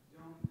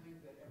don't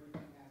think that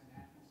everything has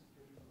national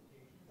security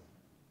implications,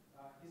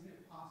 isn't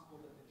it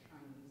possible that the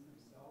Chinese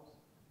themselves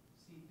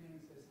see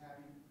things as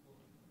having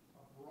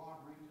a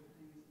broad range of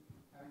things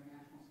having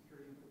national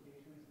security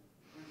implications?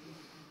 For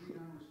instance, if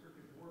you read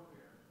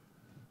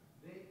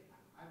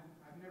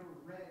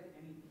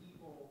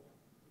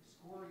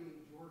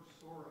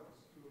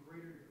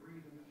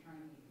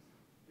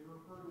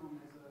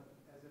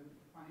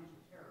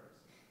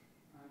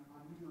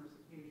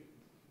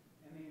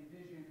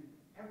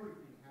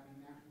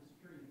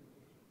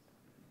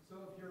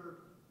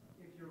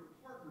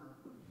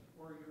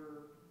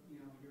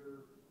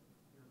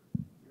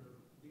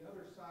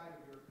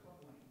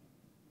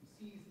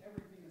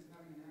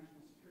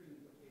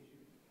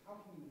how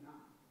can you not?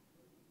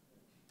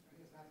 I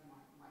guess that's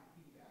my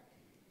feedback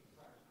to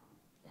Claire's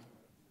comment.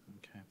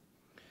 Okay.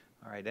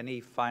 All right,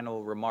 any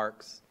final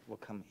remarks? We'll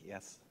come,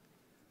 yes.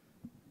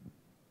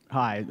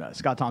 Hi,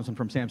 Scott Thompson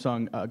from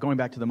Samsung. Going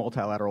back to the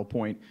multilateral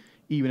point,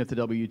 even if the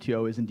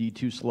WTO is indeed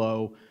too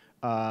slow,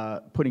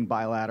 putting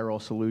bilateral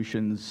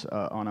solutions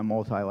on a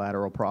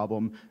multilateral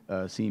problem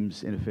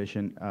seems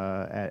inefficient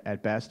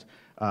at best,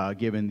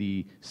 given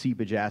the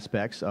seepage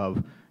aspects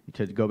of,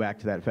 to go back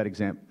to that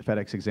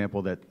FedEx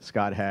example that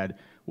Scott had,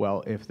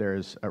 well, if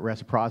there's a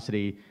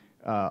reciprocity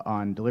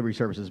on delivery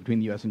services between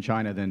the U.S. and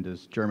China, then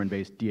does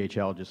German-based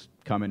DHL just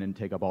come in and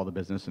take up all the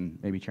business? And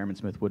maybe Chairman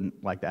Smith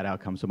wouldn't like that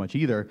outcome so much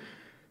either.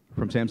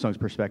 From Samsung's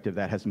perspective,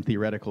 that has some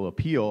theoretical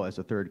appeal as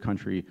a third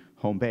country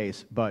home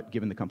base, but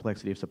given the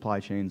complexity of supply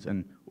chains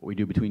and what we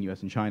do between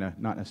U.S. and China,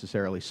 not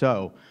necessarily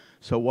so.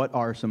 So what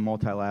are some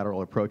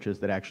multilateral approaches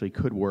that actually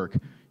could work,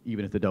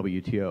 even if the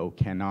WTO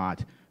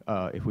cannot,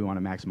 if we want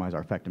to maximize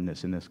our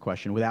effectiveness in this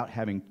question, without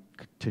having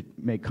to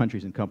make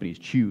countries and companies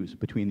choose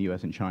between the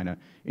U.S. and China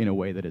in a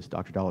way that, as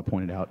Dr. Dollar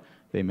pointed out,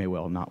 they may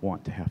well not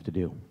want to have to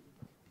do?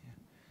 Yeah.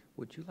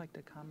 Would you like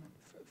to comment,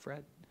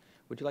 Fred?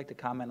 Would you like to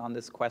comment on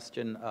this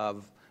question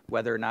of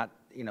whether or not,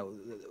 you know,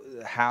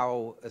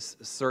 how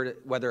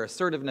whether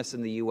assertiveness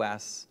in the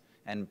U.S.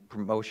 and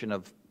promotion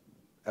of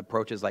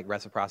approaches like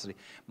reciprocity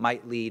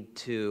might lead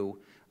to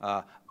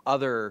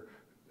other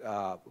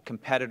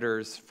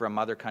competitors from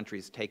other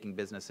countries taking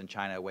business in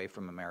China away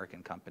from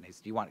American companies?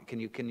 Do you want? Can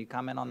you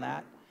comment on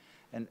that?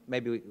 And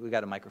maybe we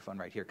got a microphone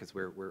right here because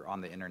we're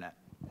on the internet.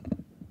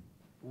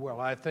 Well,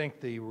 I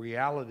think the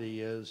reality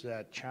is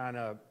that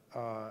China,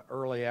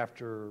 early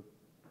after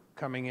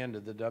coming into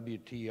the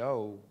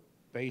WTO,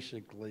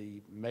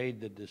 basically made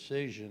the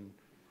decision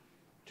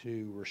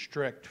to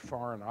restrict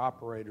foreign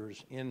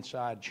operators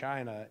inside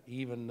China,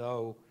 even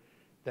though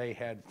they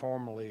had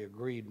formally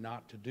agreed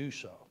not to do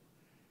so.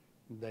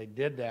 They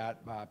did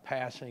that by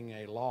passing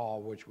a law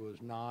which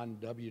was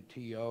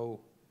non-WTO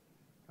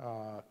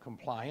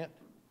compliant,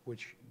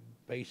 which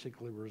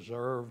basically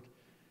reserved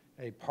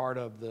a part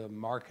of the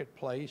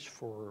marketplace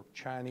for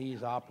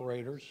Chinese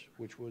operators,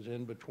 which was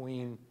in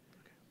between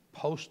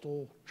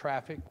postal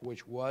traffic,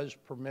 which was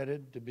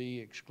permitted to be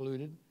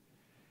excluded,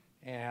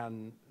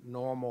 and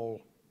normal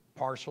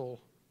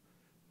parcel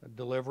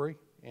delivery.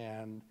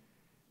 And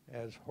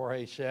as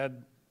Jorge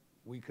said,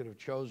 we could have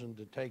chosen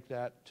to take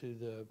that to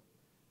the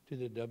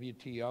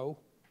WTO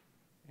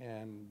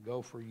and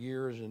go for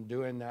years in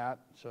doing that.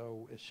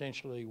 So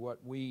essentially what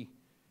we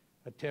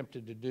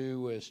attempted to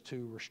do is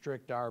to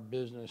restrict our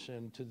business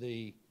into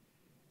the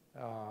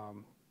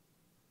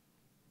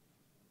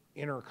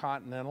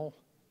intercontinental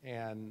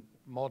and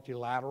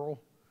multilateral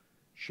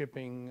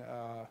shipping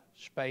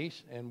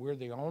space, and we're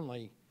the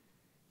only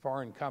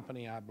foreign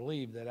company, I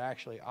believe, that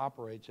actually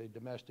operates a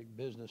domestic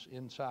business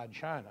inside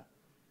China.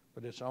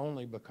 But it's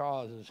only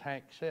because, as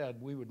Hank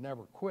said, we would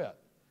never quit.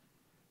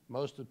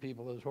 Most of the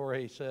people, as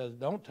Jorge says,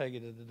 don't take it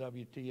to the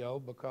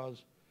WTO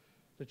because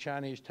the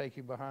Chinese take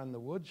you behind the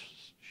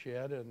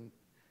woodshed and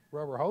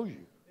rubber hose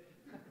you.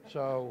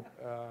 So,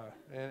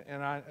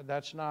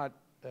 that's not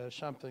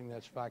something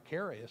that's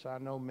vicarious. I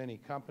know many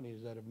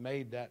companies that have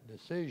made that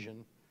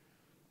decision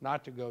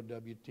not to go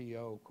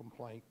WTO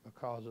complaint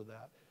because of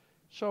that.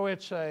 So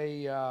it's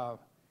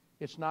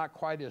not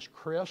quite as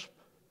crisp,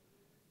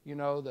 you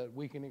know, that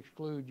we can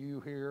exclude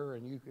you here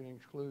and you can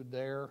exclude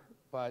there,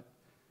 but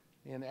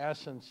in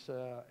essence,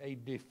 a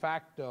de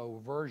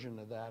facto version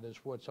of that is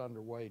what's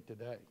underway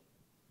today.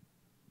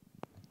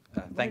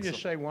 Let me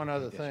just say one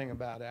other thing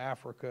about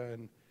Africa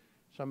and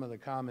some of the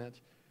comments.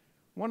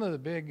 One of the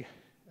big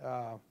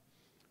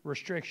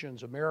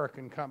restrictions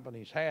American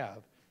companies have,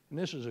 and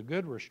this is a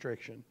good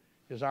restriction,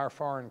 is our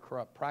Foreign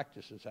Corrupt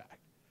Practices Act.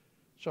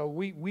 So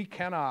we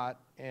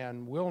cannot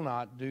and will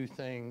not do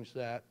things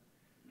that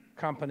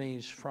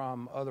companies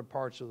from other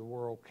parts of the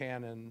world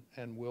can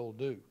and will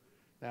do.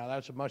 Now,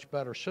 that's a much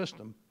better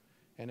system,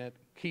 and it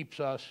keeps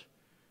us,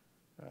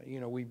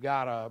 you know, we've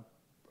got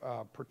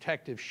a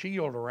protective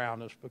shield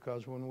around us,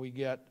 because when we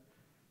get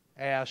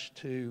asked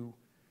to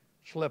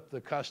slip the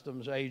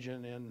customs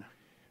agent in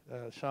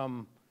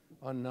some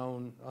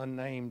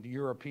unnamed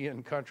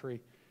European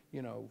country,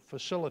 you know,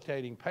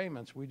 facilitating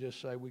payments, we just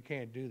say we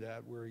can't do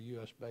that. We're a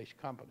U.S.-based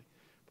company.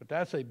 But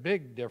that's a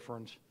big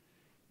difference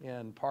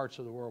in parts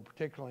of the world,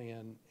 particularly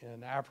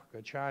in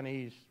Africa.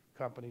 Chinese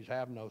companies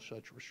have no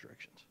such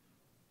restrictions.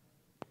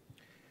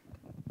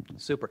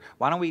 Super.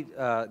 Why don't we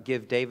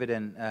give David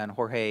and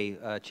Jorge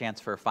a chance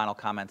for final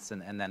comments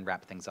and then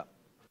wrap things up.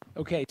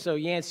 Okay, so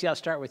Yancey, I'll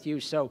start with you.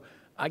 So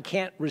I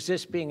can't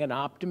resist being an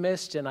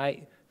optimist, and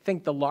I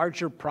think the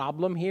larger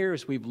problem here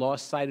is we've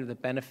lost sight of the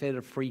benefit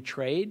of free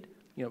trade,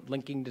 you know,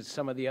 linking to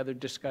some of the other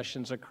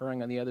discussions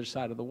occurring on the other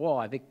side of the wall.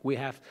 I think we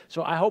have,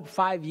 so I hope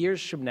 5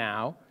 years from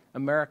now,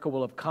 America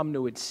will have come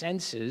to its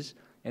senses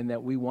and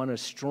that we want to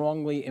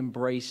strongly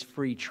embrace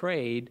free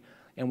trade,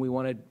 and we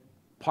want to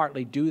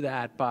partly do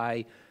that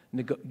by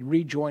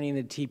rejoining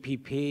the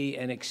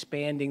TPP and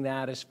expanding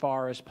that as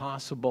far as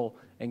possible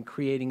and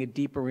creating a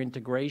deeper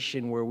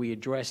integration where we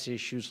address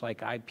issues like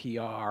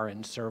IPR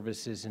and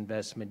services,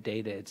 investment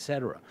data, et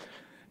cetera.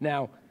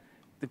 Now,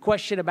 the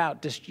question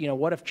about just,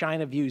 what if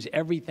China views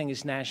everything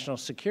as national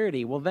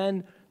security? Well,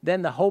 then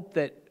the hope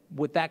that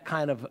with that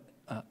kind of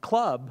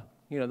club,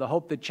 the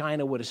hope that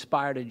China would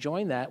aspire to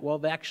join that,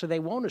 well, actually they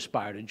won't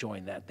aspire to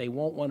join that. They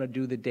won't want to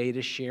do the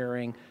data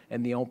sharing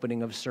and the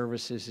opening of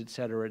services, et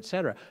cetera, et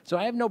cetera. So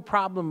I have no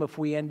problem if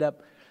we end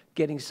up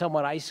getting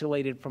somewhat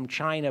isolated from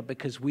China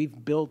because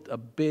we've built a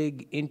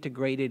big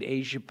integrated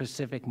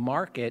Asia-Pacific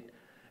market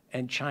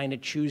and China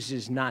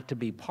chooses not to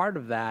be part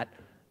of that,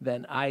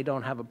 then I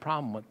don't have a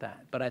problem with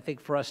that. But I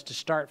think for us to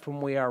start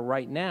from where we are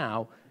right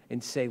now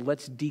and say,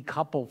 let's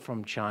decouple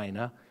from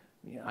China,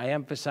 I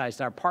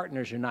emphasized our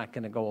partners are not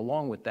going to go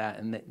along with that,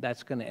 and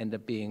that's going to end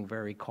up being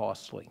very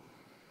costly.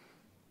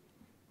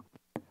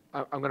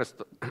 I'm going to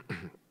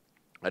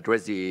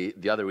address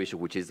the other issue,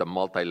 which is the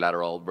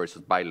multilateral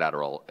versus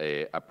bilateral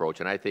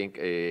approach. And I think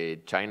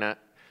China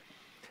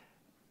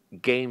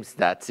games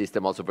that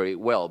system also very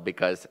well,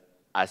 because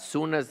as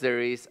soon as there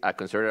is a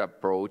concerted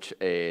approach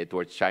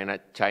towards China,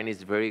 China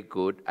is very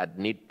good at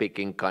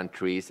nitpicking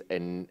countries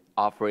and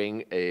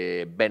offering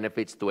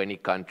benefits to any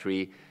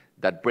country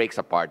that breaks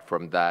apart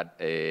from that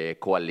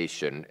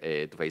coalition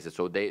to face it.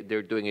 So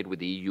they're doing it with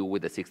the EU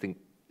with the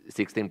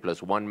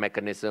 16+1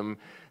 mechanism.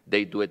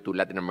 They do it to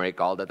Latin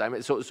America all the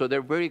time. So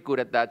they're very good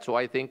at that. So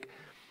I think,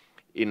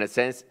 in a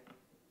sense,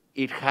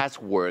 it has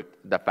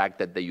worked, the fact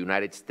that the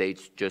United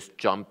States just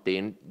jumped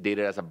in, did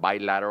it as a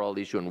bilateral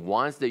issue, and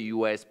once the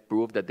U.S.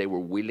 proved that they were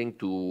willing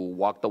to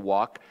walk the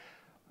walk,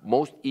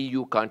 most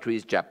EU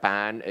countries,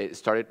 Japan,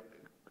 started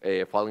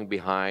falling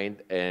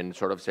behind and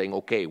sort of saying,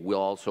 okay, we'll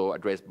also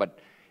address, but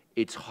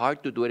it's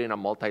hard to do it in a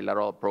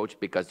multilateral approach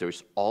because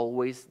there's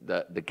always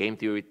the game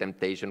theory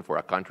temptation for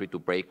a country to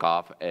break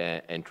off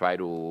and try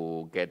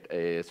to get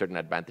certain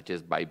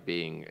advantages by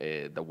being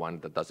the one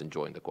that doesn't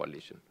join the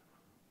coalition.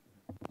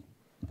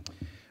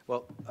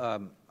 Well,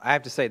 I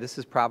have to say, this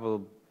is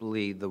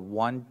probably the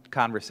one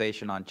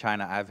conversation on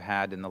China I've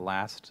had in the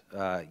last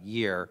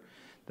year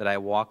that I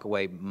walk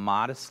away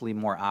modestly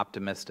more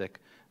optimistic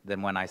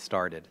than when I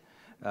started.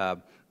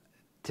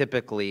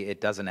 Typically,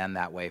 it doesn't end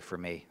that way for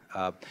me.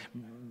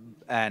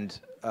 And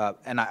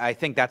I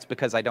think that's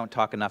because I don't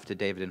talk enough to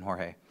David and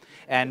Jorge.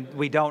 And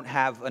we don't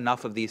have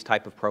enough of these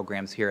type of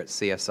programs here at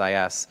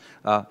CSIS.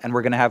 And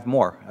we're going to have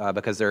more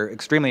because they're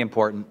extremely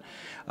important,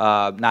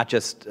 not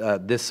just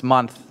this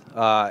month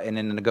and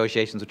in the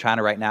negotiations with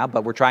China right now,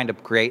 but we're trying to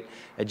create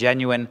a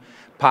genuine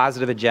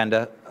positive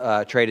agenda,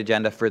 trade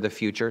agenda for the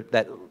future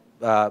that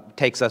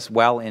takes us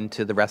well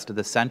into the rest of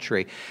the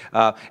century.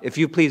 If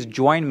you please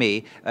join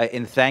me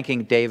in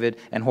thanking David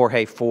and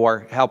Jorge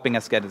for helping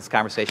us get this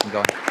conversation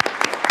going.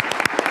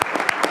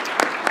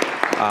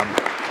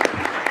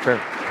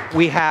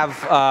 We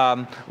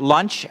have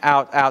lunch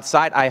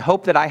outside. I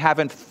hope that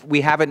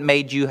we haven't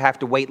made you have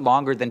to wait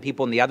longer than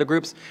people in the other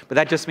groups, but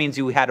that just means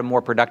you had a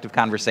more productive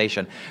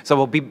conversation.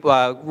 So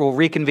we'll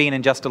reconvene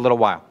in just a little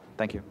while.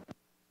 Thank you.